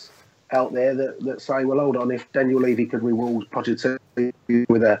agents out there that say, well, hold on, if Daniel Levy could reward Pochettino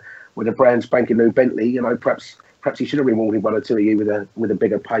with a brand spanking new Bentley, perhaps perhaps he should have rewarded one or two of you with a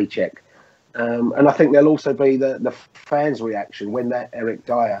bigger paycheck. And I think there'll also be the fans' reaction when that Eric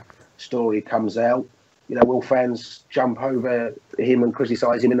Dyer story comes out. You know, will fans jump over him and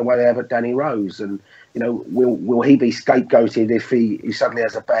criticise him in the way they have at Danny Rose? And, you know, will he be scapegoated if he suddenly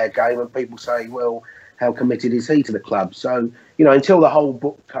has a bad game and people say, well, how committed is he to the club? So, you know, until the whole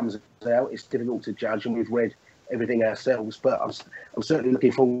book comes out, it's difficult to judge, and we've read everything ourselves. But I'm certainly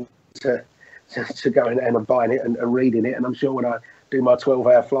looking forward to going and buying it and reading it. And I'm sure when I do my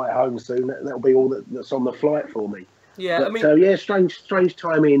 12-hour flight home soon, that'll be all that's on the flight for me. Yeah, but, I mean, strange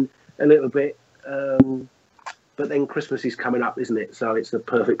timing a little bit. But then Christmas is coming up, isn't it? So it's the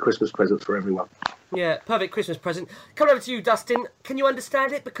perfect Christmas present for everyone. Yeah, perfect Christmas present. Coming over to you, Dustin. Can you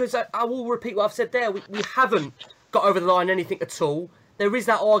understand it? Because I will repeat what I've said there. We haven't got over the line anything at all. There is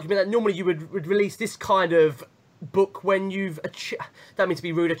that argument that normally you would release this kind of book when you've don't mean to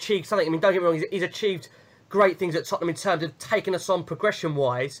be rude, achieved something. I mean, don't get me wrong, he's achieved great things at Tottenham in terms of taking us on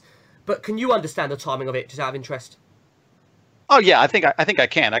progression-wise. But can you understand the timing of it, just out of interest? Oh yeah, I think I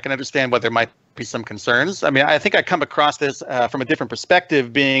can. I can understand why there might be some concerns. I mean, I think I come across this from a different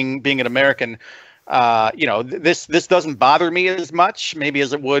perspective, being an American. You know, this doesn't bother me as much, maybe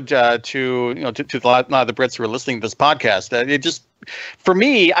as it would to a lot of the Brits who are listening to this podcast. It just, for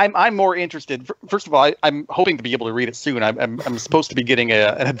me, I'm more interested. First of all, I'm hoping to be able to read it soon. I'm supposed to be getting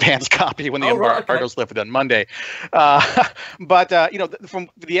an advanced copy when the embargo's lifted on Monday. But you know, from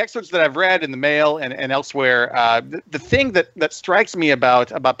the excerpts that I've read in the Mail and elsewhere, the thing that strikes me about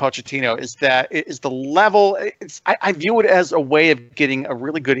Pochettino is the level. I view it as a way of getting a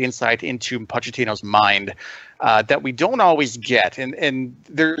really good insight into Pochettino's mind. That we don't always get, and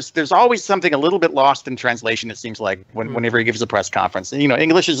there's always something a little bit lost in translation. It seems like whenever he gives a press conference, and, you know,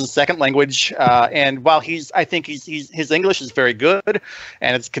 English is his second language, and while I think his English is very good,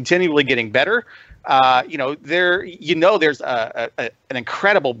 and it's continually getting better. You know, there's an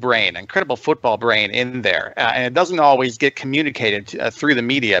incredible football brain in there, and it doesn't always get communicated through the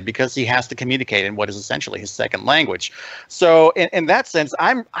media because he has to communicate in what is essentially his second language. So, in that sense,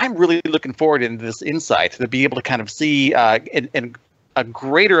 I'm really looking forward into this insight to be able to kind of see in a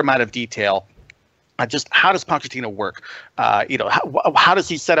greater amount of detail. Just how does Pochettino work? You know, how does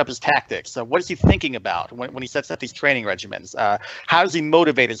he set up his tactics? What is he thinking about when he sets up these training regimens? How does he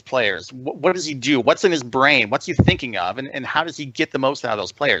motivate his players? What does he do? What's in his brain? What's he thinking of? And how does he get the most out of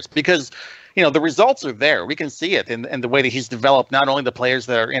those players? Because, you know, the results are there. We can see it in the way that he's developed not only the players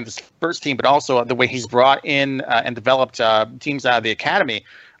that are in this first team, but also the way he's brought in and developed teams out of the academy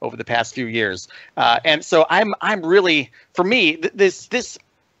over the past few years. And so I'm really, for me,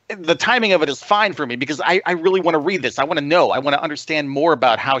 the timing of it is fine for me because I really want to read this. I want to know. I want to understand more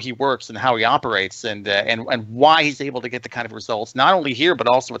about how he works and how he operates and why he's able to get the kind of results, not only here, but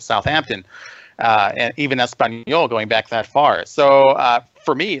also at Southampton and even Espanyol going back that far. So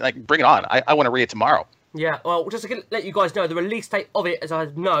for me, like, bring it on. I want to read it tomorrow. Yeah, well, just to let you guys know, the release date of it, as I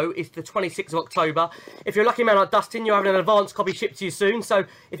know, is the 26th of October. If you're a lucky man like Dustin, you're having an advance copy shipped to you soon. So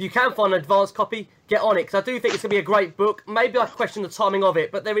if you can find an advance copy, get on it, because I do think it's going to be a great book. Maybe I question the timing of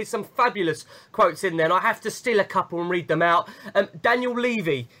it, but there is some fabulous quotes in there, and I have to steal a couple and read them out. Daniel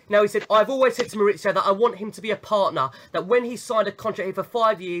Levy, now he said, I've always said to Maurizio that I want him to be a partner, that when he signed a contract here for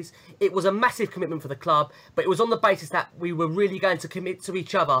 5 years, it was a massive commitment for the club, but it was on the basis that we were really going to commit to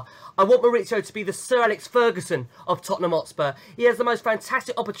each other. I want Maurizio to be the Sir Alex Ferguson of Tottenham Hotspur. He has the most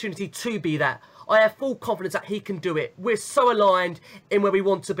fantastic opportunity to be that. I have full confidence that he can do it. We're so aligned in where we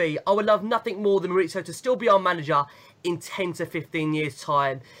want to be. I would love nothing more than Maurizio to still be our manager in 10 to 15 years'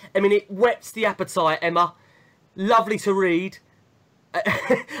 time. I mean, it whets the appetite, Emma. Lovely to read.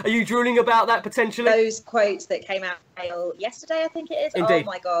 Are you drooling about that potentially? Those quotes that came out yesterday, I think it is. Indeed. Oh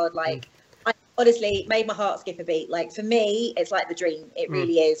my God, like, I honestly made my heart skip a beat. Like, for me, it's like the dream. It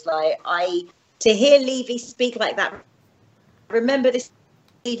really is. Like, to hear Levy speak like that, remember this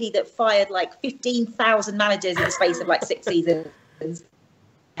lady that fired like 15,000 managers in the space of like 6 seasons.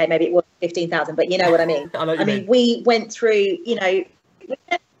 Okay, maybe it was 15,000, but you know what I mean. I mean, we went through, you know,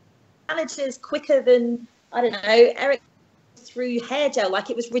 managers quicker than, I don't know, Eric through hair gel. Like,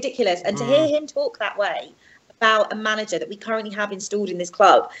 it was ridiculous. And to hear him talk that way about a manager that we currently have installed in this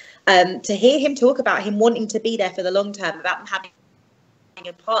club, to hear him talk about him wanting to be there for the long term, about him having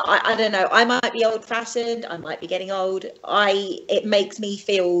a part, I don't know, I might be old-fashioned, I might be getting old. It makes me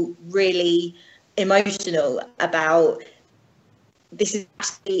feel really emotional about this is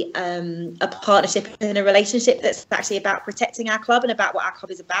actually a partnership and a relationship that's actually about protecting our club and about what our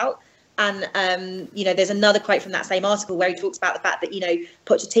club is about. And, you know, there's another quote from that same article where he talks about the fact that, you know,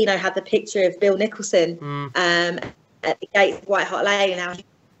 Pochettino had the picture of Bill Nicholson at the gates of White Hart Lane and how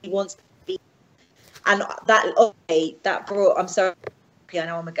he wants to be And that brought, I'm sorry, I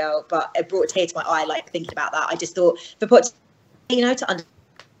know I'm a girl, but it brought a tear to my eye, like thinking about that. I just thought for Pochettino to understand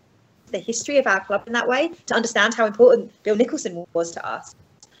the history of our club in that way, to understand how important Bill Nicholson was to us,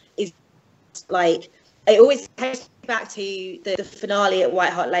 is like, it always takes back to the finale at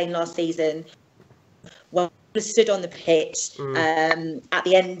White Hart Lane last season, when we stood on the pitch at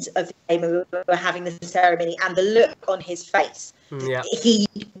the end of the game, we were having the ceremony, and the look on his face, he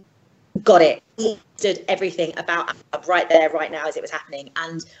got it. He understood everything about right there, right now, as it was happening.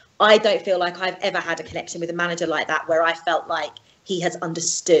 And I don't feel like I've ever had a connection with a manager like that, where I felt like he has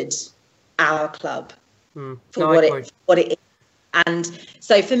understood our club for what it is. And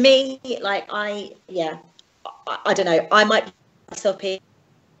so for me, like, I don't know. I might be myself here.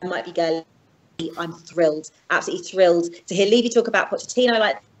 I might be girly. I'm thrilled, absolutely thrilled to hear Levy talk about Pochettino.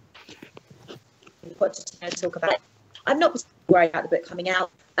 Like Pochettino talk about it. I'm not worried about the book coming out.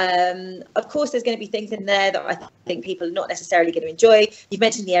 Of course, there's going to be things in there that I think people are not necessarily going to enjoy. You've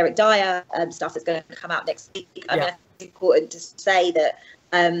mentioned the Eric Dyer stuff that's going to come out next week. I mean, I think it's important to say that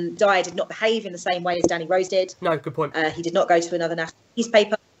Dyer did not behave in the same way as Danny Rose did. No, good point. He did not go to another national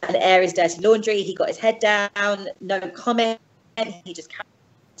newspaper and air his dirty laundry. He got his head down, no comment. He just carried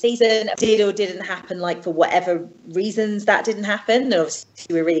the season. Did or didn't happen, like, for whatever reasons that didn't happen. And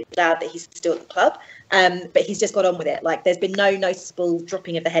obviously we're really glad that he's still at the club. But he's just got on with it. Like, there's been no noticeable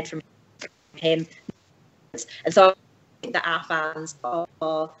dropping of the head from him. And so I think that our fans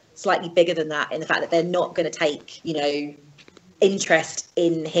are slightly bigger than that, in the fact that they're not going to take, interest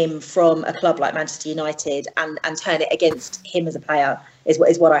in him from a club like Manchester United and turn it against him as a player is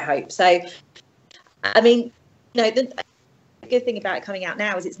what I hope. So, I mean, the good thing about it coming out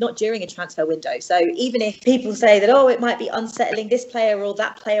now is it's not during a transfer window. So even if people say that, it might be unsettling this player or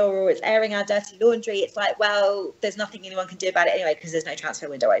that player, or it's airing our dirty laundry, it's like, well, there's nothing anyone can do about it anyway, because there's no transfer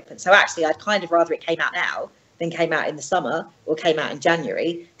window open. So actually, I'd kind of rather it came out now than came out in the summer or came out in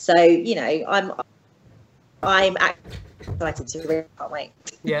January. So, I'm excited to read. Can't wait.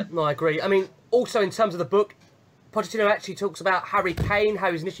 Yeah, no, I agree. I mean, also in terms of the book, Pochettino actually talks about Harry Kane,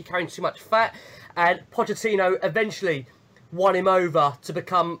 how he's initially carrying too much fat, and Pochettino eventually won him over to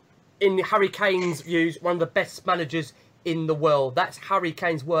become, in Harry Kane's views, one of the best managers in the world. That's Harry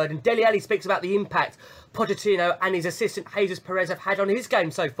Kane's word. And Dele Alli speaks about the impact Pochettino and his assistant Jesus Perez have had on his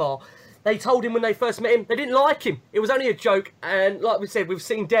game so far. They told him when they first met him they didn't like him. It was only a joke. And like we said, we've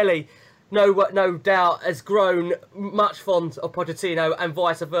seen Dele, no doubt, has grown much fond of Pochettino and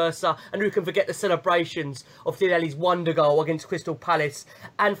vice versa. And who can forget the celebrations of Dele Alli's wonder goal against Crystal Palace.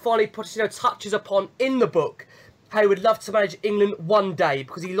 And finally, Pochettino touches upon in the book how he would love to manage England one day,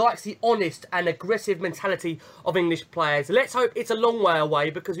 because he likes the honest and aggressive mentality of English players. Let's hope it's a long way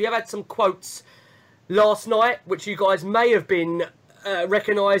away, because we have had some quotes last night, which you guys may have been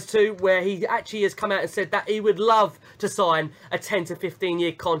recognised to, where he actually has come out and said that he would love to sign a 10 to 15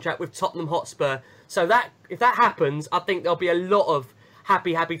 year contract with Tottenham Hotspur. So that, if that happens, I think there'll be a lot of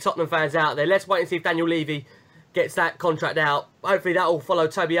happy Tottenham fans out there. Let's wait and see if Daniel Levy gets that contract out. Hopefully that will follow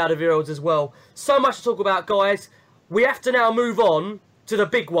Toby Alderweireld as well. So much to talk about, guys. We have to now move on to the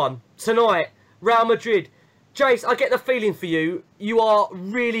big one tonight, Real Madrid. Jace, I get the feeling for you. You are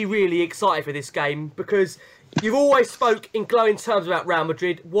really, really excited for this game, because you've always spoke in glowing terms about Real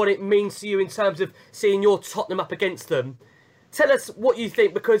Madrid, what it means to you in terms of seeing your Tottenham up against them. Tell us what you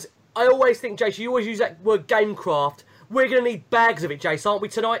think, because I always think, Jace, you always use that word gamecraft. We're going to need bags of it, Jace, aren't we,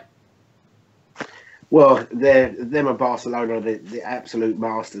 tonight? Well, them and Barcelona are the absolute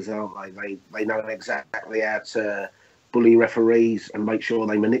masters, aren't they? They know exactly how to bully referees and make sure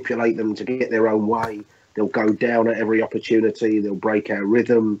they manipulate them to get their own way. They'll go down at every opportunity. They'll break our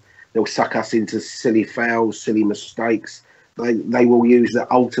rhythm. They'll suck us into silly fouls, silly mistakes. They will use the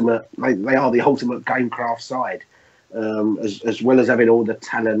ultimate. They are the ultimate gamecraft side, as well as having all the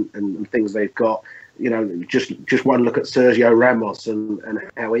talent and things they've got. Just one look at Sergio Ramos and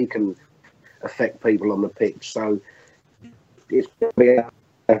how he can affect people on the pitch. So it's going to be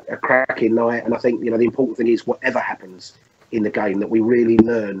a cracking night, and I think the important thing is whatever happens in the game, that we really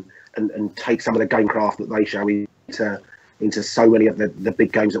learn and take some of the gamecraft that they show into so many of the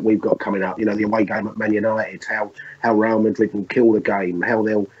big games that we've got coming up. The away game at Man United, how Real Madrid will kill the game, how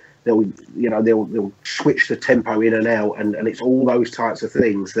they'll switch the tempo in and out, and it's all those types of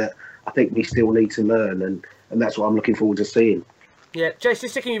things that I think we still need to learn, and that's what I'm looking forward to seeing. Yeah, Jason,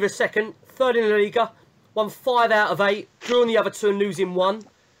 sticking with you for a second. Third in La Liga, won 5 out of 8, drew on the other 2 and losing 1.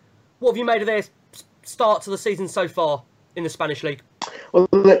 What have you made of their start to the season so far in the Spanish league? Well,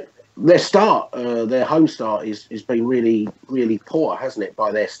 their home start has been really, really poor, hasn't it,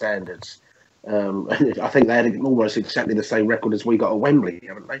 by their standards? I think they had almost exactly the same record as we got at Wembley,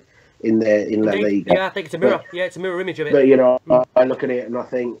 haven't they? in La Liga. Yeah, I think it's a mirror. It's a mirror image of it. But, you know, I look at it and I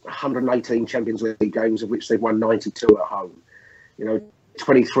think 118 Champions League games, of which they've won 92 at home. You know,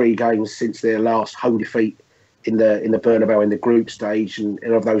 23 games since their last home defeat in the Bernabeu in the group stage, and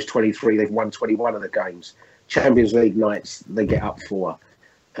of those 23, they've won 21 of the games. Champions League nights, they get up for.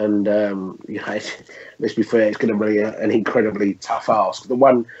 And, you know, let's be fair, it's going to be an incredibly tough ask. The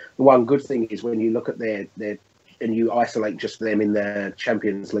one good thing is when you look at their and you isolate just them in the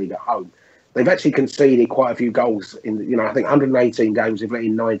Champions League at home, they've actually conceded quite a few goals. In, you know, I think 118 games, they've let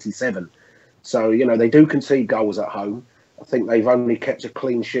in 97. So, you know, they do concede goals at home. I think they've only kept a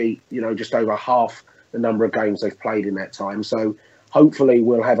clean sheet, you know, just over half the number of games they've played in that time. So hopefully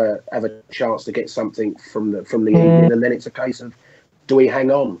we'll have a chance to get something from the evening, and then it's a case of, do we hang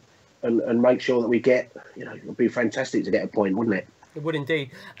on and make sure that we get, you know, it would be fantastic to get a point, wouldn't it? It would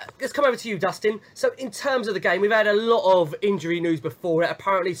indeed. Let's come over to you, Dustin. So in terms of the game, we've had a lot of injury news before it.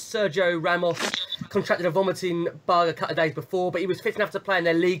 Apparently Sergio Ramos contracted a vomiting bug a couple of days before, but he was fit enough to play in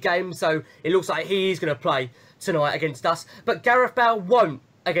their league game, so it looks like he is going to play tonight against us. But Gareth Bale won't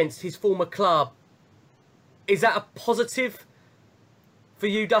against his former club. Is that a positive for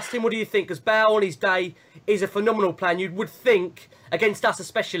you, Dustin? What do you think? Because Bale on his day is a phenomenal player. You would think, against us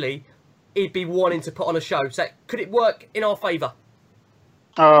especially, he'd be wanting to put on a show. So could it work in our favour?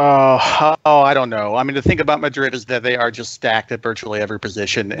 Oh, I don't know. I mean, the thing about Madrid is that they are just stacked at virtually every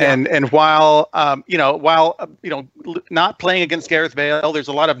position. Yeah. And while not playing against Gareth Bale, there's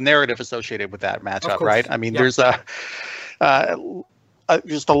a lot of narrative associated with that matchup, right? I mean, there's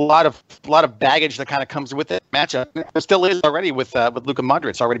just a lot of baggage that kind of comes with it matchup. There still is already with Luka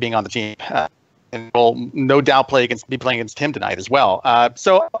Modric already being on the team. And will no doubt be playing against him tonight as well.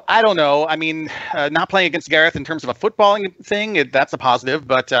 So I don't know. I mean, not playing against Gareth in terms of a footballing thing, that's a positive.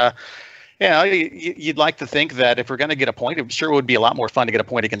 But you know, you'd like to think that if we're going to get a point, it sure would be a lot more fun to get a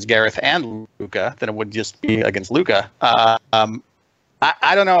point against Gareth and Luka than it would just be against Luka. I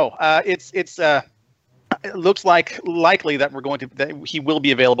don't know. It looks likely that he will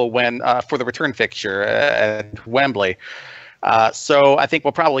be available when for the return fixture at Wembley. So I think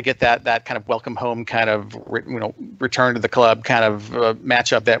we'll probably get that kind of welcome home kind of return to the club kind of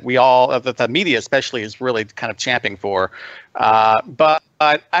matchup that that the media especially is really kind of champing for. But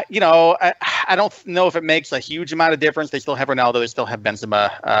I don't know if it makes a huge amount of difference. They still have Ronaldo. They still have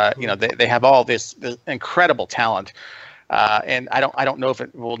Benzema. They have all this incredible talent. And I don't know if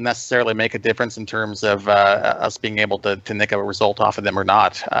it will necessarily make a difference in terms of us being able to nick a result off of them or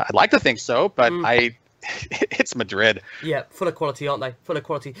not. I'd like to think so, but it's Madrid. Yeah, full of quality, aren't they? Full of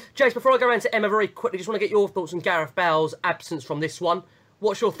quality. Jace, before I go around to Emma very quickly, just want to get your thoughts on Gareth Bale's absence from this one.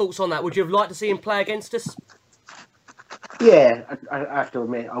 What's your thoughts on that? Would you have liked to see him play against us? Yeah, I have to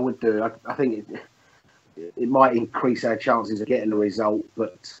admit, I would do. I think it might increase our chances of getting a result,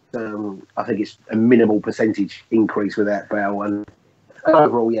 but I think it's a minimal percentage increase without Bale. And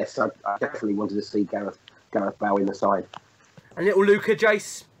overall, yes, I definitely wanted to see Gareth Bale in the side. And little Luka,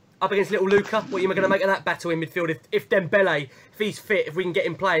 Jace? Up against little Luka, what are you going to make of that battle in midfield? If Dembele, if he's fit, if we can get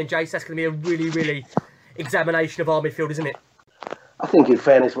him playing, Jace, that's going to be a really, really examination of our midfield, isn't it? I think, in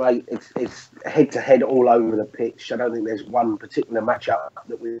fairness, mate, it's head-to-head all over the pitch. I don't think there's one particular matchup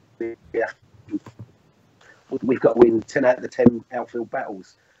that we've got to win 10 out of the 10 outfield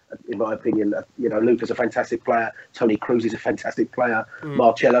battles. In my opinion, Luka's a fantastic player. Toni Kroos is a fantastic player.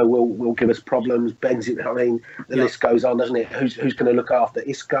 Marcelo will give us problems. Benzema, I mean, the list goes on, doesn't it? Who's going to look after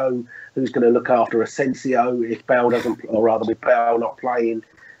Isco? Who's going to look after Asensio if Bale doesn't, or rather with Bale not playing?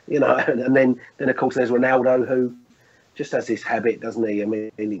 And then of course there's Ronaldo, who just has this habit, doesn't he? I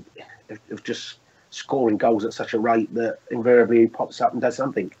mean, of just scoring goals at such a rate that invariably he pops up and does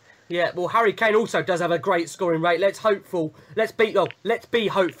something. Yeah, well, Harry Kane also does have a great scoring rate. Let's be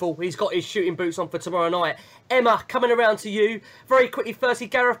hopeful. He's got his shooting boots on for tomorrow night. Emma, coming around to you. Very quickly, firstly,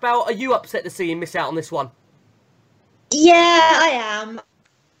 Gareth Bale, are you upset to see him miss out on this one? Yeah, I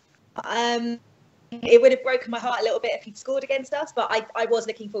am. It would have broken my heart a little bit if he'd scored against us, but I was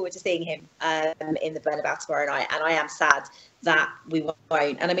looking forward to seeing him in the Bernabeu tomorrow night, and I am sad that we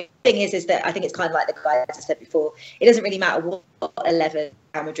won't. And I mean, the thing is that I think it's kind of like the guys said before. It doesn't really matter what 11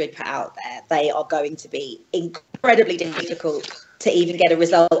 Real Madrid put out there. They are going to be incredibly difficult to even get a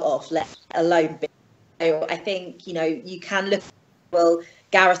result off, let alone be. So I think, you can look, well,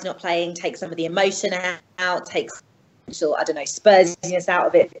 Gareth not playing, take some of the emotion out, takes, I don't know, Spursiness out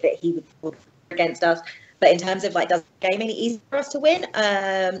of it that he would against us. But in terms of does the game any easier for us to win?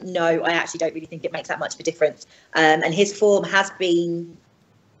 No, I actually don't really think it makes that much of a difference. And his form has been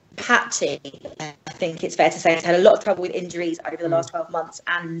patchy. I think it's fair to say he's had a lot of trouble with injuries over the last 12 months.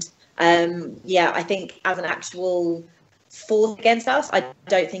 And I think as an actual fourth against us. I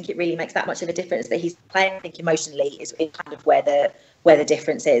don't think it really makes that much of a difference that he's playing. I think emotionally is kind of where the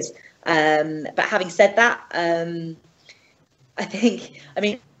difference is. But having said that, I'm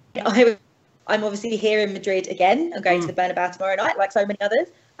obviously here in Madrid again. I'm going to the Bernabeu tomorrow night, like so many others.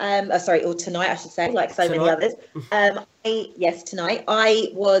 Or tonight, I should say, like so many others. Tonight.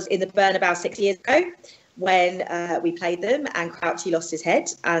 I was in the Bernabeu 6 years ago when we played them, and Crouchy lost his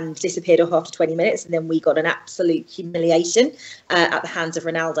head and disappeared off after 20 minutes, and then we got an absolute humiliation at the hands of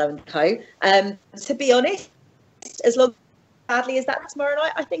Ronaldo and co. To be honest, as long badly as that tomorrow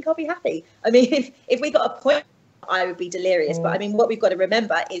night, I think I'll be happy. I mean, if we got a point, I would be delirious. But I mean, what we've got to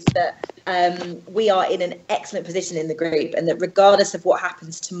remember is that we are in an excellent position in the group, and that regardless of what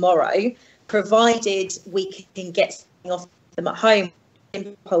happens tomorrow, provided we can get something off them at home,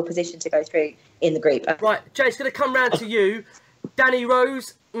 in pole position to go through in the group. Right, Jay, it's going to come round to you. Danny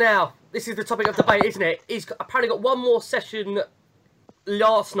Rose, now, this is the topic of debate, isn't it? He's apparently got one more session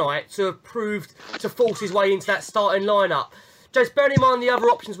last night to have proved to force his way into that starting lineup. Jace, bearing in mind the other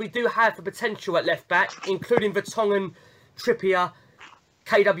options we do have for potential at left-back, including Vertonghen, Trippier,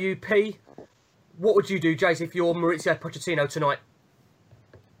 KWP, what would you do, Jace, if you're Mauricio Pochettino tonight?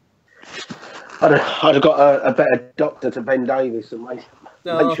 I'd have got a better doctor to Ben Davies and make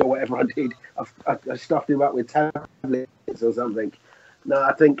sure whatever I did, I stuffed him up with tablets or something. No,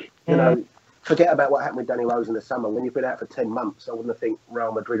 I think, forget about what happened with Danny Rose in the summer. When you've been out for 10 months, I wouldn't think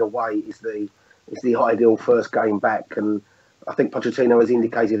Real Madrid away is the ideal first game back. And I think Pochettino has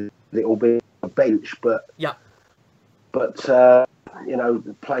indicated that it will be a bench, but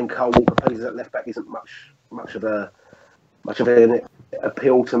playing Cole Walker-Peters at left back isn't much of an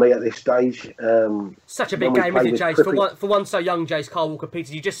appeal to me at this stage. Such a big game, isn't it, Jace? For one so young, Jace, Carl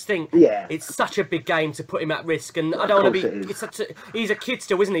Walker-Peters, you just think it's such a big game to put him at risk. And I don't want to be... he's a kid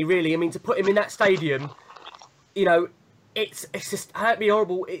still, isn't he, really? I mean, to put him in that stadium, it's just... I don't be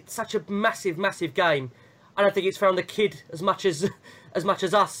horrible. It's such a massive, massive game. I don't think it's fair on the kid as much as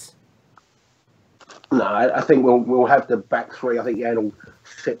us. No, I think we'll have the back three. I think Jan will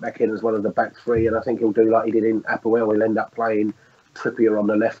sit back in as one of the back three, and I think he'll do like he did in Apoel. He'll end up playing Trippier on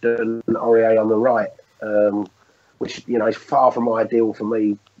the left and Aurier on the right, which is far from ideal for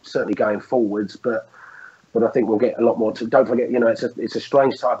me, certainly going forwards. But I think we'll get a lot more. Don't forget, it's a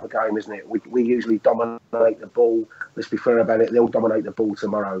strange type of game, isn't it? We usually dominate the ball. Let's be fair about it. They'll dominate the ball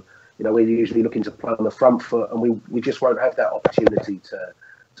tomorrow. We're usually looking to play on the front foot, and we just won't have that opportunity to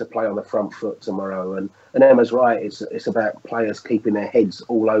play on the front foot tomorrow. And Emma's right. It's about players keeping their heads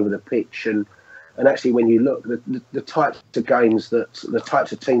all over the pitch. And actually, when you look, the types of games the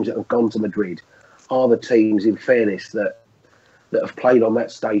types of teams that have gone to Madrid are the teams, in fairness, that have played on that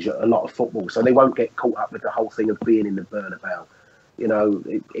stage a lot of football. So they won't get caught up with the whole thing of being in the Bernabeu.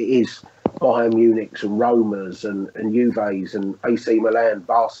 It is Bayern Munich's and Roma's and Juve's and AC Milan,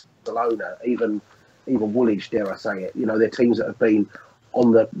 Barcelona, even Woolwich, dare I say it. They're teams that have been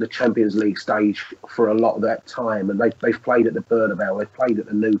on the Champions League stage for a lot of that time, and they've played at the Bernabeu, they've played at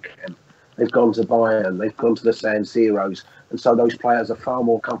the Nou Camp, they've gone to Bayern, they've gone to the San Siros, and so those players are far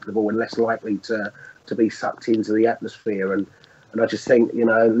more comfortable and less likely to be sucked into the atmosphere. And I just think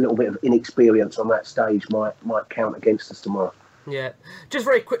a little bit of inexperience on that stage might count against us tomorrow. Yeah, just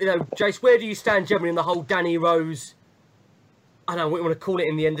very quickly though, Jace, where do you stand generally in the whole Danny Rose? I don't know what you want to call it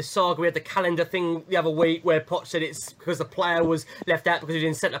in the end. The saga, we had the calendar thing the other week where Poch said it's because the player was left out because he was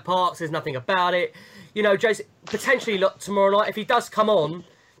in centre parks. There's nothing about it. Jace, potentially tomorrow night, if he does come on,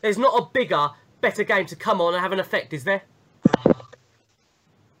 there's not a bigger, better game to come on and have an effect, is there?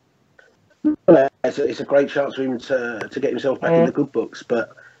 Well, it's a great chance for him to get himself back in the good books.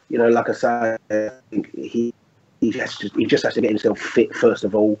 But, like I say, I think he just has to get himself fit, first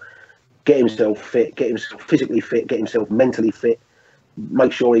of all. Get himself fit, get himself physically fit, get himself mentally fit,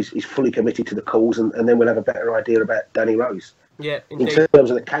 make sure he's fully committed to the cause, and then we'll have a better idea about Danny Rose. Yeah, indeed. In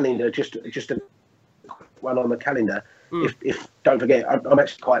terms of the calendar, just a one on the calendar, if don't forget, I'm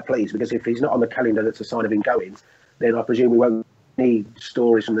actually quite pleased, because if he's not on the calendar, that's a sign of him going, then I presume we won't need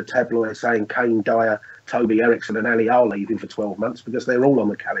stories from the tabloids saying Kane, Dyer, Toby, Eriksen and Ali are leaving for 12 months, because they're all on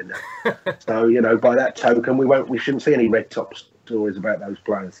the calendar. So, by that token, we shouldn't see any red tops stories about those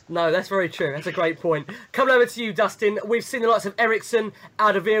players. No, that's very true. That's a great point. Coming over to you, Dustin. We've seen the likes of Eriksen,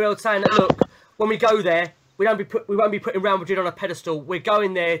 Alderweireld saying that, look, when we go there, we won't be putting Real Madrid on a pedestal. We're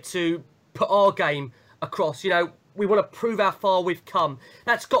going there to put our game across. We want to prove how far we've come.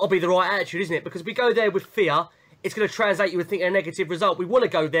 That's got to be the right attitude, isn't it? Because if we go there with fear, it's going to translate you would think a negative result. We want to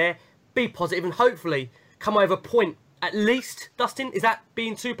go there, be positive, and hopefully come over a point at least. Dustin, is that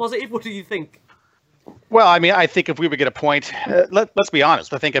being too positive? What do you think? Well, I mean, I think if we would get a point, let's be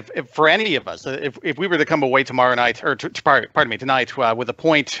honest. I think if for any of us, if we were to come away tomorrow night, or pardon me, tonight with a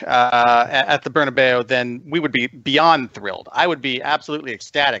point at the Bernabeu, then we would be beyond thrilled. I would be absolutely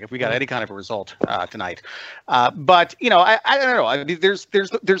ecstatic if we got any kind of a result tonight. But I don't know. I mean,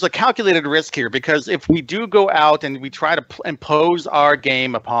 there's a calculated risk here, because if we do go out and we try to impose our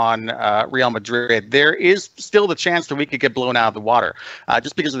game upon Real Madrid, there is still the chance that we could get blown out of the water,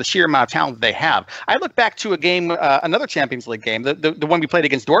 just because of the sheer amount of talent that they have. I look back to a game, another Champions League game, the one we played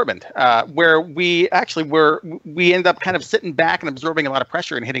against Dortmund, where we ended up kind of sitting back and absorbing a lot of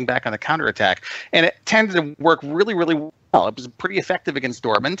pressure and hitting back on the counterattack. And it tended to work really, really well. It was pretty effective against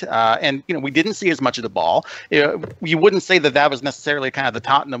Dortmund, and we didn't see as much of the ball. You wouldn't say that was necessarily kind of the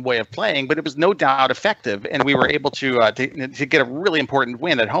Tottenham way of playing, but it was no doubt effective, and we were able to get a really important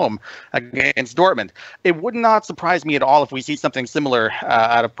win at home against Dortmund. It would not surprise me at all if we see something similar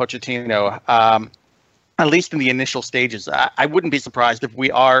out of Pochettino. At least in the initial stages. I wouldn't be surprised if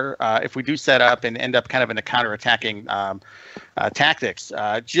if we do set up and end up kind of in a counterattacking tactics,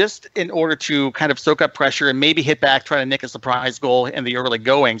 just in order to kind of soak up pressure and maybe hit back, try to nick a surprise goal in the early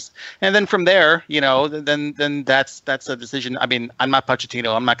goings. And then from there, then that's a decision. I mean, I'm not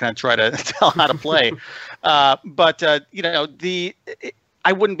Pochettino. I'm not going to try to tell how to play. But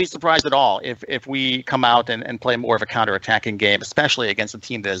I wouldn't be surprised at all if we come out and play more of a counterattacking game, especially against a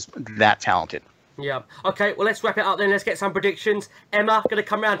team that is that talented. Yeah. Okay, well, let's wrap it up then. Let's get some predictions. Emma, going to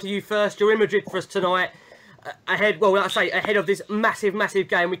come round to you first. You're in Madrid for us tonight. Ahead of this massive, massive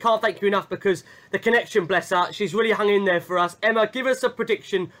game. We can't thank you enough because the connection, bless her, she's really hung in there for us. Emma, give us a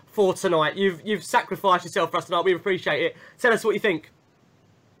prediction for tonight. You've sacrificed yourself for us tonight. We appreciate it. Tell us what you think.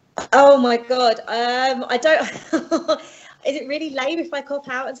 Oh, my God. I don't... Is it really lame if I cop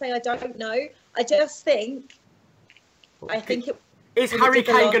out and say I don't know? I just think... I think it... Is Harry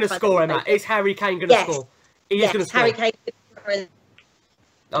Kane going to score, Emma? Is Harry Kane going to score? He is going to score. Harry Kane is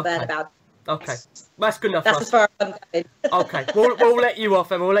Okay. That's good enough for us. That's as far as I'm going. Okay. We'll let you off,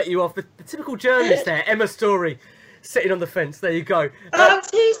 Emma. We'll let you off. The typical journalist there, Emma Story, sitting on the fence. There you go. I'm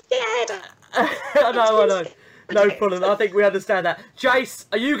too scared. I know. No problem. I think we understand that. Jace,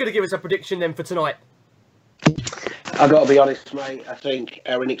 are you going to give us a prediction then for tonight? I've got to be honest, mate. I think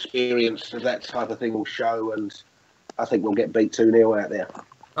our inexperience of that type of thing will show, and I think we'll get beat 2-0 out there.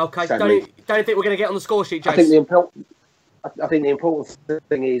 Okay. Don't you think we're going to get on the score sheet, Jace? I think the important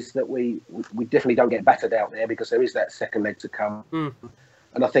thing is that we definitely don't get battered out there, because there is that second leg to come.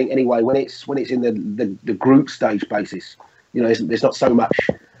 And I think anyway, when it's in the group stage basis, there's not so much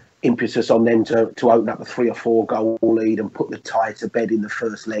impetus on them to open up a 3 or 4 goal lead and put the tie to bed in the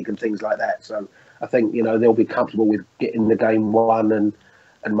first leg and things like that. So I think they'll be comfortable with getting the game won and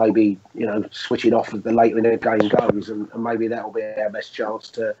maybe switching off the later in the game goes, and maybe that'll be our best chance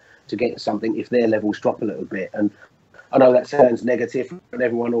to get something if their levels drop a little bit. And I know that sounds negative, and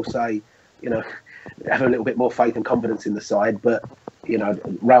everyone will say, have a little bit more faith and confidence in the side, but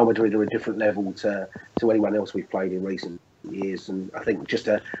Real Madrid are a different level to anyone else we've played in recent years, and I think just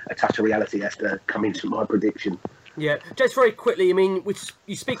a touch of reality has to come into my prediction. Yeah, just very quickly, I mean,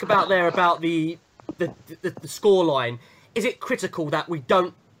 you speak about the scoreline. Is it critical that we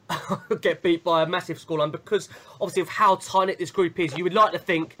don't get beat by a massive scoreline, because obviously of how tight this group is? You would like to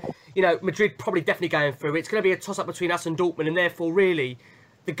think, Madrid probably definitely going through. It's going to be a toss-up between us and Dortmund, and therefore, really,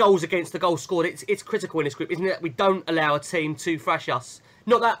 the goals against the goals scored, it's critical in this group, isn't it, that we don't allow a team to thrash us?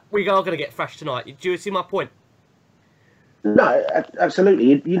 Not that we are going to get thrashed tonight. Do you see my point? No,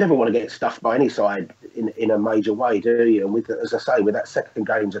 absolutely. You never want to get stuffed by any side in a major way, do you? And as I say, with that second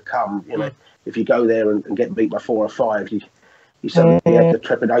game to come, if you go there and get beat by 4 or 5, you suddenly have the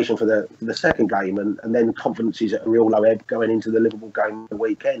trepidation for the second game, and then confidence is at a real low ebb going into the Liverpool game the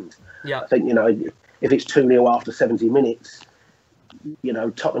weekend. Yeah. I think, if it's 2-0 after 70 minutes,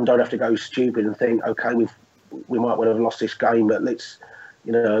 Tottenham don't have to go stupid and think, okay, we might well have lost this game, but let's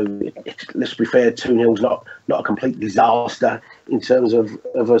be fair, 2-0's not a complete disaster in terms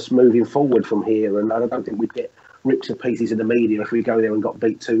of us moving forward from here, and I don't think we'd get ripped to pieces in the media if we go there and got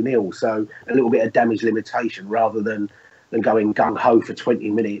beat 2-0. So a little bit of damage limitation rather than going gung-ho for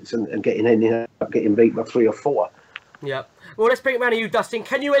 20 minutes and getting beat by 3 or 4. Yeah. Well, let's bring it round to you, Dustin.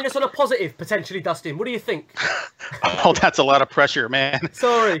 Can you end us on a positive, potentially, Dustin? What do you think? Oh, that's a lot of pressure, man.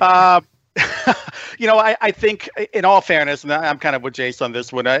 Sorry. I think, in all fairness, and I'm kind of with Jace on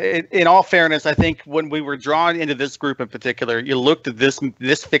this one. In all fairness, I think when we were drawn into this group in particular, you looked at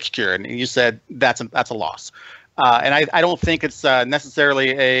this fixture and you said that's a loss. And I don't think it's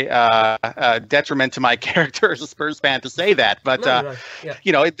necessarily a detriment to my character as a Spurs fan to say that, but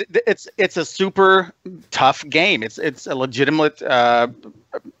it's a super tough game. It's a legitimate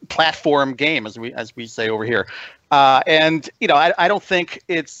platform game, as we say over here. And I don't think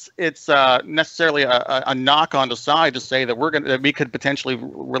it's necessarily a knock on the side to say that we could potentially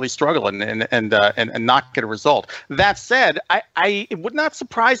really struggle and not get a result. That said, it would not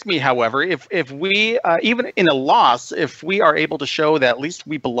surprise me, however, if we even in a loss, if we are able to show that at least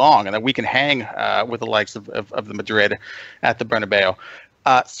we belong and that we can hang with the likes of the Madrid at the Bernabeu.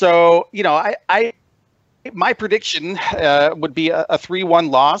 My prediction would be a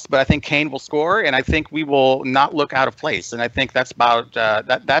 3-1 loss, but I think Kane will score, and I think we will not look out of place. And I think that's about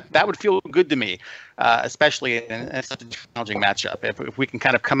that would feel good to me, especially in such a challenging matchup. If we can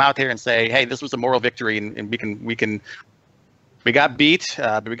kind of come out here and say, hey, this was a moral victory, and we got beat,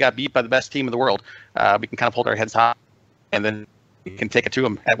 but we got beat by the best team in the world. We can kind of hold our heads high, and then we can take it to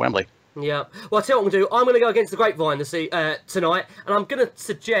them at Wembley. Yeah. Well, I'll tell you what I'm going to do. I'm going to go against the grapevine tonight, and I'm going to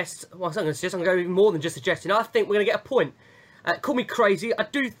suggest, I'm going to go even more than just suggesting. I think we're going to get a point. Call me crazy. I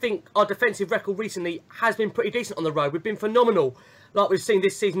do think our defensive record recently has been pretty decent on the road. We've been phenomenal, like we've seen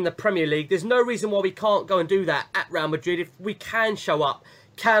this season in the Premier League. There's no reason why we can't go and do that at Real Madrid if we can show up,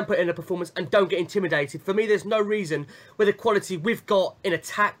 can put in a performance and don't get intimidated. For me, there's no reason with the quality we've got in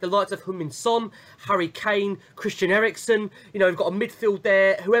attack, the likes of Heung-min Son, Harry Kane, Christian Eriksen, we've got a midfield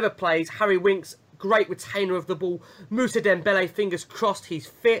there, whoever plays, Harry Winks, great retainer of the ball, Moussa Dembele, fingers crossed he's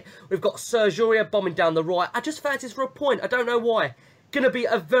fit, we've got Serge Aurier bombing down the right. I just fancy this for a point, I don't know why. Going to be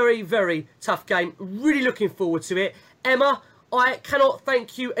a very, very tough game, really looking forward to it. Emma, I cannot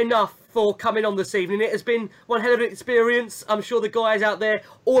thank you enough for coming on this evening. It has been one hell of an experience. I'm sure the guys out there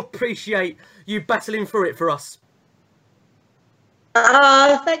all appreciate you battling through it for us.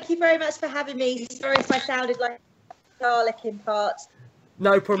 Thank you very much for having me. Sorry if I sounded like garlic in parts.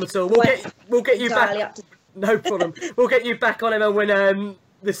 No problem at all. We'll get you back. No problem. We'll get you back on, Emma, when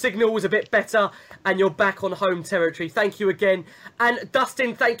the signal was a bit better and you're back on home territory. Thank you again. And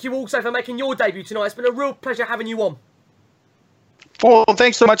Dustin, thank you also for making your debut tonight. It's been a real pleasure having you on. Well,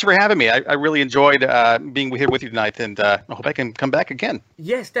 thanks so much for having me. I really enjoyed being here with you tonight, and I hope I can come back again.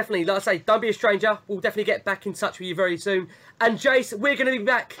 Yes, definitely. Like I say, don't be a stranger. We'll definitely get back in touch with you very soon. And Jace, we're going to be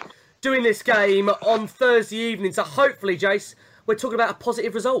back doing this game on Thursday evening. So hopefully, Jace, we're talking about a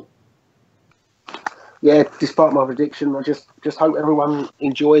positive result. Yeah, despite my prediction, I just hope everyone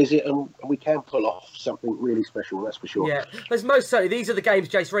enjoys it and we can pull off something really special, that's for sure. Yeah, but most certainly, these are the games,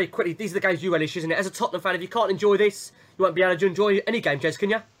 Jace, very quickly, these are the games you relish, isn't it? As a Tottenham fan, if you can't enjoy this, you won't be able to enjoy any game, Jace, can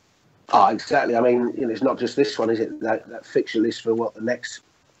you? Oh, exactly. I mean, it's not just this one, is it? That fixture list for the next,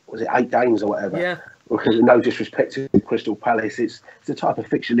 8 games or whatever? Yeah. Because no disrespect to Crystal Palace, it's the type of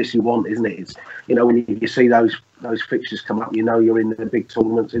fixture list you want, isn't it? It's, when you see those fixtures come up, you're in the big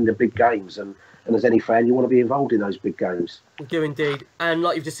tournaments, in the big games, and as any fan, you want to be involved in those big games. We do indeed. And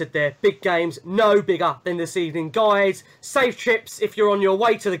like you've just said there, big games, no bigger than this evening. Guys, safe trips if you're on your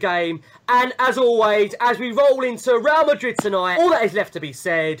way to the game. And as always, as we roll into Real Madrid tonight, all that is left to be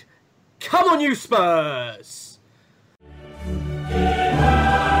said, come on you Spurs!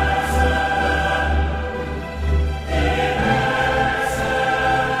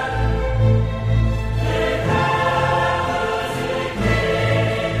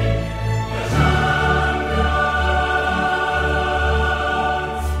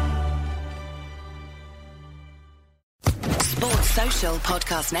 Social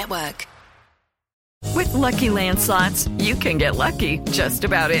Podcast Network. With Lucky Land Slots, you can get lucky just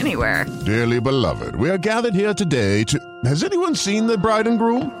about anywhere. Dearly beloved, we are gathered here today to... Has anyone seen the bride and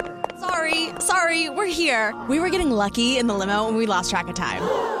groom? Sorry, we're here. We were getting lucky in the limo and we lost track of time.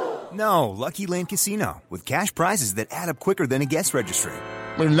 No, Lucky Land Casino, with cash prizes that add up quicker than a guest registry.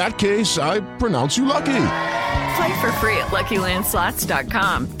 In that case, I pronounce you lucky. Play for free at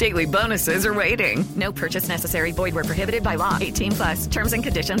LuckyLandSlots.com. Daily bonuses are waiting. No purchase necessary. Void where prohibited by law. 18+. Terms and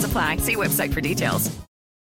conditions apply. See website for details.